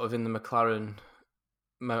sitting sort of in the McLaren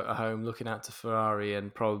motorhome looking out to Ferrari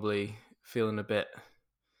and probably feeling a bit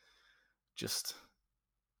just...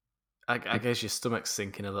 I guess your stomach's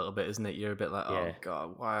sinking a little bit, isn't it? You're a bit like, oh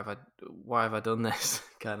God, why have I done this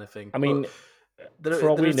kind of thing? I mean, for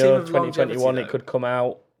all we know, 2021 it could come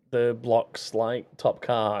out the blocks like top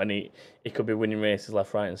car, and it could be winning races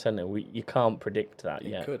left, right, and centre. You can't predict that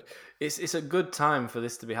yet. It could. It's a good time for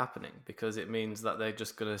this to be happening because it means that they're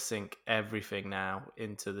just going to sink everything now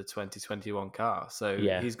into the 2021 car. So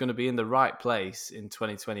he's going to be in the right place in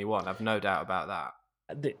 2021. I've no doubt about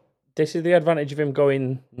that. This is the advantage of him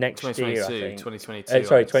going next year, I think. 2022.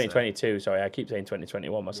 Sorry, 2022. Sorry, I keep saying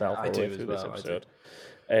 2021 myself. I do as well. Episode.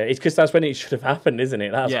 It's because that's when it should have happened, isn't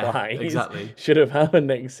it? That's why. Exactly. It should have happened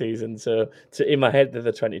next season. So in my head, they're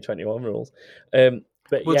the 2021 rules. But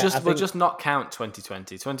we'll just not count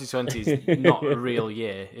 2020. 2020 is not a real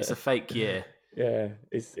year. It's a fake year. Yeah,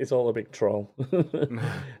 it's all a big troll.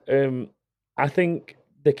 I think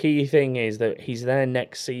the key thing is that he's there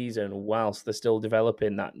next season whilst they're still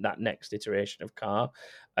developing that next iteration of car,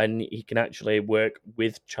 and he can actually work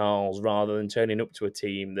with Charles rather than turning up to a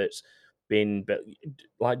team that's been... But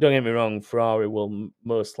don't get me wrong, Ferrari will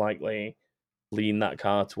most likely lean that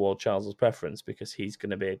car toward Charles's preference because he's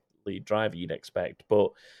going to be lead driver, you'd expect.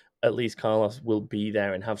 But at least Carlos will be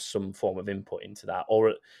there and have some form of input into that,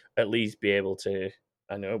 or at least be able to,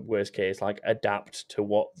 I know, worst case, adapt to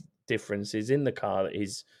what difference is in the car that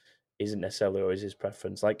isn't necessarily always his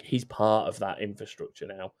preference. He's part of that infrastructure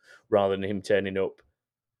now, rather than him turning up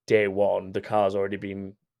day one, the car's already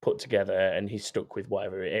been put together and he's stuck with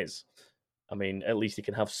whatever it is. I mean, at least he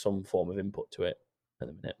can have some form of input to it at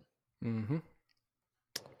the minute. Mm-hmm.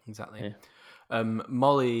 Exactly. Yeah.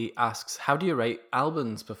 Molly asks, how do you rate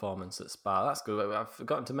Albon's performance at Spa? That's good. I've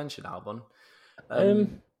forgotten to mention Albon.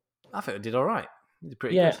 I think it did all right.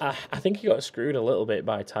 Pretty good. I think he got screwed a little bit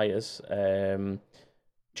by tyres.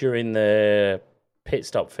 During the pit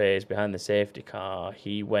stop phase behind the safety car,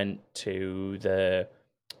 he went to the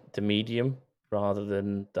medium rather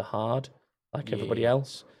than the hard, everybody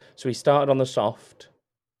else. So he started on the soft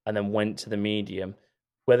and then went to the medium.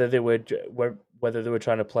 Whether they were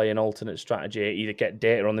trying to play an alternate strategy, either get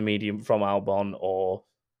data on the medium from Albon or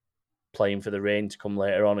playing for the rain to come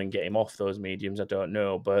later on and get him off those mediums, I don't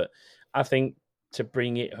know. But I think to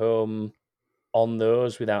bring it home on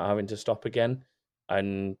those without having to stop again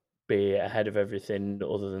and be ahead of everything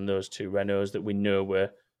other than those two Renaults that we know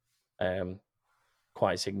were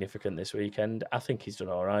quite significant this weekend, I think he's done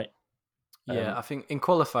all right. Yeah, I think in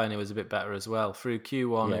qualifying it was a bit better as well. Through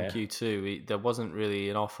Q1 and Yeah. Q2, there wasn't really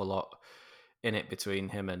an awful lot in it between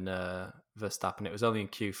him and Verstappen. It was only in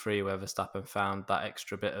Q3 where Verstappen found that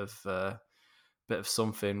extra bit of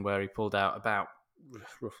something where he pulled out about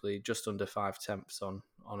roughly just under 5 tenths on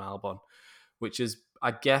Albon, which is,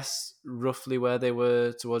 I guess, roughly where they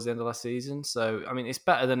were towards the end of last season. So, I mean, it's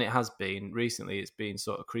better than it has been recently. It's been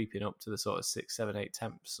sort of creeping up to the sort of 6, 7, 8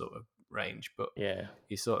 tenths sort of range, but Yeah.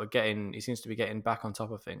 he's sort of he seems to be getting back on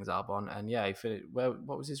top of things, Albon. And yeah, he finished. What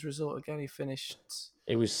was his result again? He finished.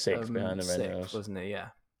 It was sixth behind the sixth, Renaults, wasn't he? Yeah.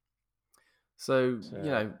 So,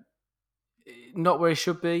 not where he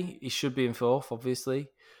should be. He should be in fourth, obviously,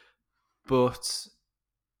 but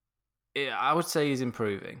I would say he's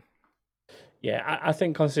improving. Yeah, I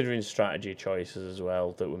think considering strategy choices as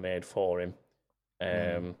well that were made for him,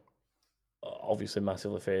 obviously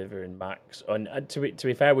massively favouring Max. And to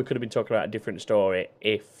be fair, we could have been talking about a different story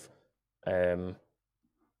if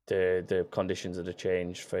the conditions had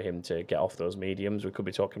changed for him to get off those mediums. We could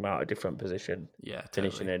be talking about a different position,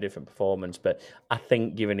 finishing in a different performance. But I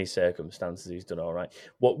think, given his circumstances, he's done all right.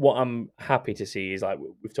 What I'm happy to see is, like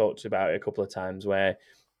we've talked about it a couple of times, where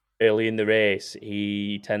early in the race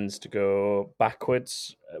he tends to go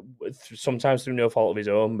backwards, sometimes through no fault of his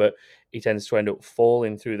own, but he tends to end up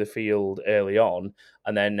falling through the field early on,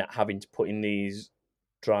 and then having to put in these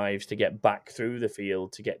drives to get back through the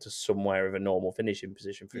field to get to somewhere of a normal finishing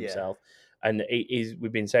position for himself. And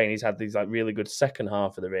we've been saying he's had these like really good second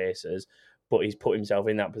half of the races, but he's put himself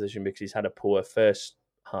in that position because he's had a poor first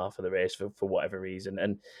half of the race for whatever reason.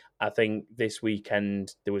 And I think this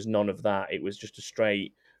weekend there was none of that. It was just a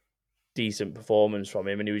straight decent performance from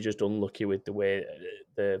him, and he was just unlucky with the way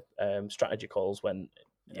the strategy calls went.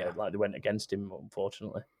 Like they went against him,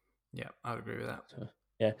 unfortunately. Yeah, I would agree with that. So,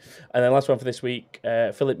 yeah. And then last one for this week,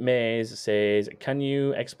 Philip Mays says, can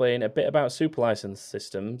you explain a bit about super license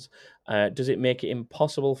systems? Does it make it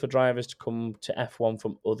impossible for drivers to come to F1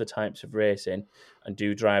 from other types of racing? And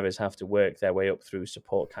do drivers have to work their way up through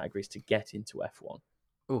support categories to get into F1?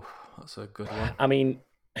 Oh, that's a good one. I mean,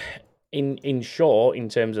 in short, in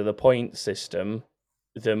terms of the point system,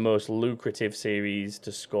 the most lucrative series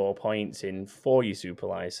to score points in for your super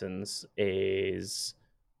license is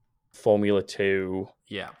Formula 2,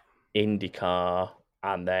 IndyCar,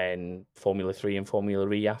 and then Formula 3 and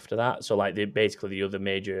Formula E after that. So, like, basically the other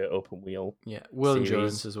major open wheel World series.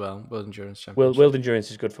 Endurance as well. World Endurance Championship. World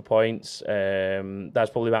Endurance is good for points. That's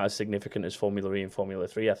probably about as significant as Formula E and Formula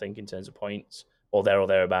 3, I think, in terms of points. Or there or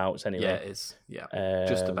thereabouts, anyway. Yeah, it is. Yeah,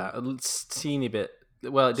 just about. A teeny bit.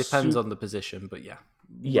 Well, it depends on the position, but yeah.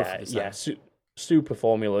 Yeah. Super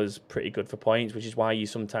Formula's pretty good for points, which is why you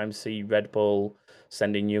sometimes see Red Bull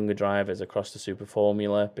sending younger drivers across the Super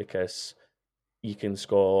Formula, because you can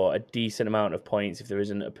score a decent amount of points if there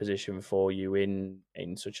isn't a position for you in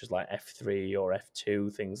such as like F3 or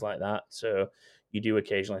F2, things like that. So you do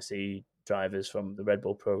occasionally see drivers from the Red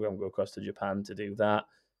Bull program go across to Japan to do that.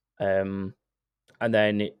 And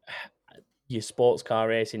then your sports car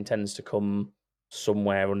racing tends to come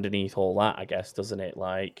somewhere underneath all that, I guess, doesn't it?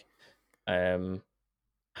 Like GTs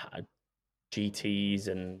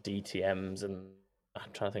and DTMs, and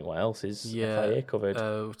I'm trying to think what else is FIA covered.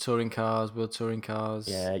 Touring cars, World Touring Cars.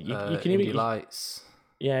 Yeah, you can Indy Lights.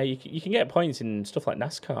 Yeah, you can get points in stuff like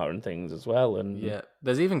NASCAR and things as well. And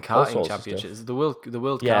there's even karting championships. The World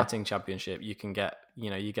Karting Championship, you can get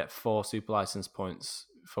you get 4 super license points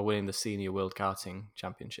for winning the Senior World Karting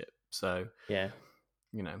Championship. So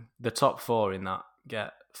the top 4 in that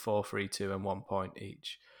get 4, 3, 2, and 1 point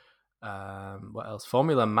each. What else?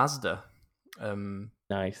 Formula Mazda.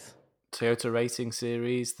 Nice. Toyota Racing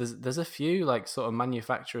Series. There's a few like sort of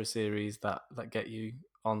manufacturer series that get you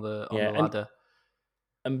on the ladder.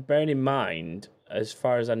 And bearing in mind, as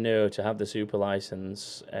far as I know, to have the super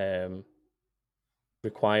license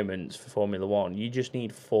requirements for Formula 1, you just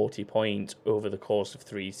need 40 points over the course of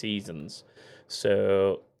 3 seasons.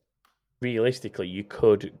 So realistically, you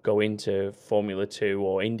could go into Formula 2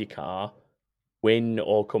 or IndyCar, win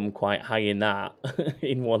or come quite high in that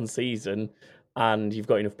in one season, and you've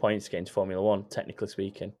got enough points to get into Formula 1, technically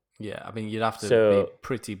speaking. Yeah, I mean, you'd have to be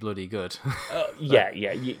pretty bloody good. Yeah.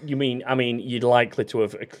 You'd likely to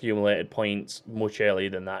have accumulated points much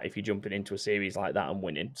earlier than that if you're jumping into a series like that and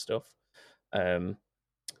winning stuff.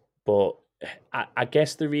 But I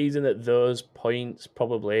guess the reason that those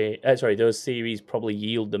series probably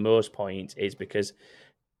yield the most points is because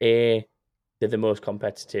they're the most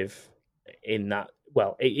competitive in that.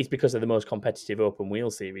 Well, it's because they're the most competitive open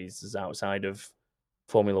wheel series outside of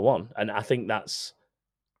Formula 1, and I think that's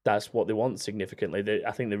what they want significantly.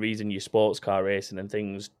 I think the reason your sports car racing and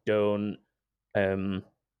things don't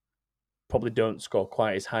probably don't score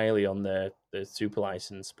quite as highly on the super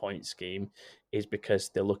license point scheme is because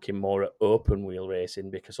they're looking more at open wheel racing,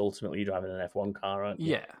 because ultimately you're driving an F1 car, aren't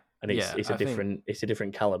you? Yeah, And it's a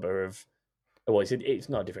different caliber of, well, it's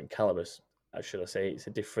not a different caliber, should I say? It's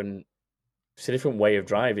a different way of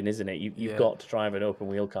driving, isn't it? You've got to drive an open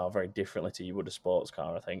wheel car very differently to you would a sports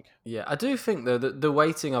car, I think. Yeah, I do think though that the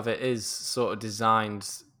weighting of it is sort of designed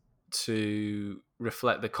to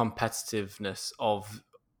reflect the competitiveness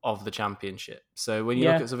of the championship. So when you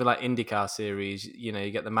look at something like IndyCar series,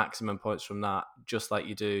 you get the maximum points from that, just like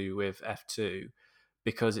you do with F2,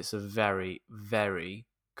 because it's a very, very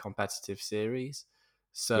competitive series.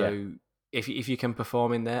 So if you can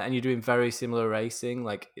perform in there and you're doing very similar racing,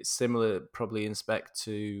 like it's similar probably in spec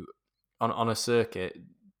to on a circuit,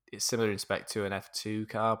 it's similar in spec to an F2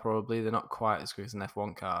 car probably. They're not quite as quick as an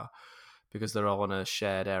F1 car because they're all on a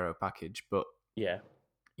shared aero package, but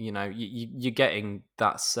you're getting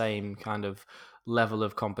that same kind of level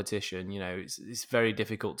of competition. It's very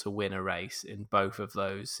difficult to win a race in both of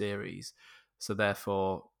those series, so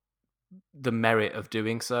therefore the merit of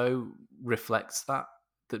doing so reflects that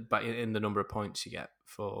in the number of points you get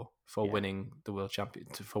for winning the world champion,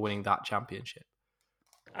 for winning that championship.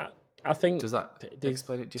 I think does that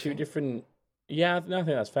explain it? Two different. Yeah, I think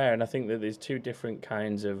that's fair, and I think that there's two different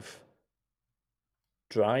kinds of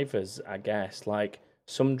drivers, I guess. Like,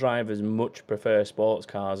 some drivers much prefer sports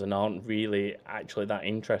cars and aren't really actually that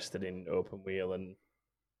interested in open wheel and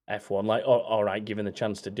F1. Like, all right, given the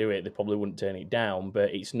chance to do it, they probably wouldn't turn it down,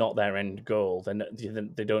 but it's not their end goal.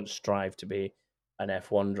 They don't strive to be an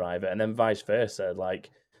F1 driver, and then vice versa. Like,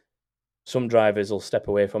 some drivers will step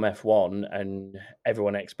away from F1 and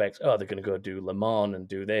everyone expects, they're going to go do Le Mans and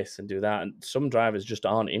do this and do that. And some drivers just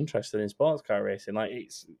aren't interested in sports car racing. Like,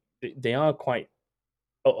 they are quite,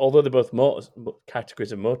 although they're both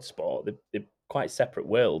categories of motorsport, they're quite separate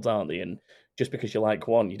worlds, aren't they? And just because you like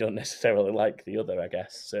one, you don't necessarily like the other, I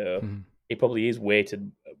guess. So it probably is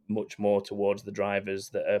weighted much more towards the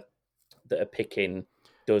drivers that are picking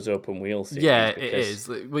those open wheel series. Yeah, it is.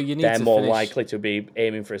 Well, you need they're to more likely to be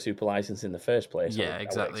aiming for a super license in the first place. Yeah,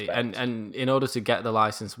 exactly. And in order to get the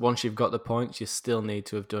license, once you've got the points, you still need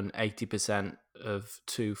to have done 80% of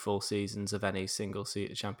 2 full seasons of any single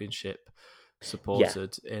seater championship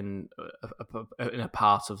supported in a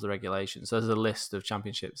part of the regulation. So there's a list of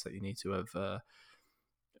championships that you need to have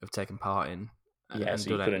taken part in. Yeah, so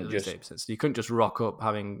you couldn't just 80%. So you couldn't just rock up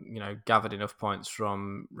having gathered enough points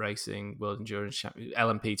from racing World Endurance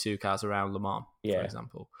LMP2 cars around Le Mans, for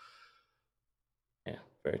example. Yeah,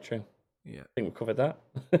 very true. Yeah, I think we've covered that.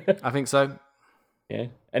 I think so. Yeah.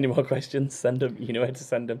 Any more questions? Send them. You know where to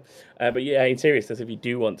send them. But yeah, in seriousness, if you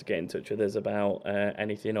do want to get in touch with us about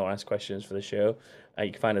anything or ask questions for the show,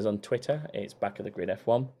 you can find us on Twitter. It's Back of the Grid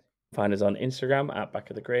F1. Find us on Instagram at Back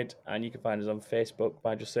of the Grid, and you can find us on Facebook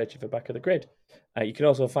by just searching for Back of the Grid. You can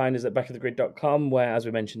also find us at backofthegrid.com, where, as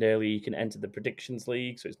we mentioned earlier, you can enter the Predictions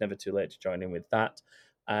League, so it's never too late to join in with that.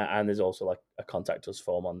 And there's also like a contact us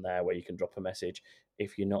form on there where you can drop a message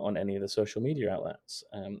if you're not on any of the social media outlets.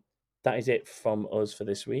 That is it from us for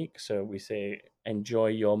this week. So we say enjoy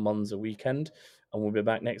your Monza weekend, and we'll be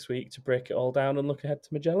back next week to break it all down and look ahead to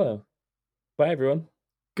Mugello. Bye, everyone.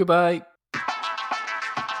 Goodbye.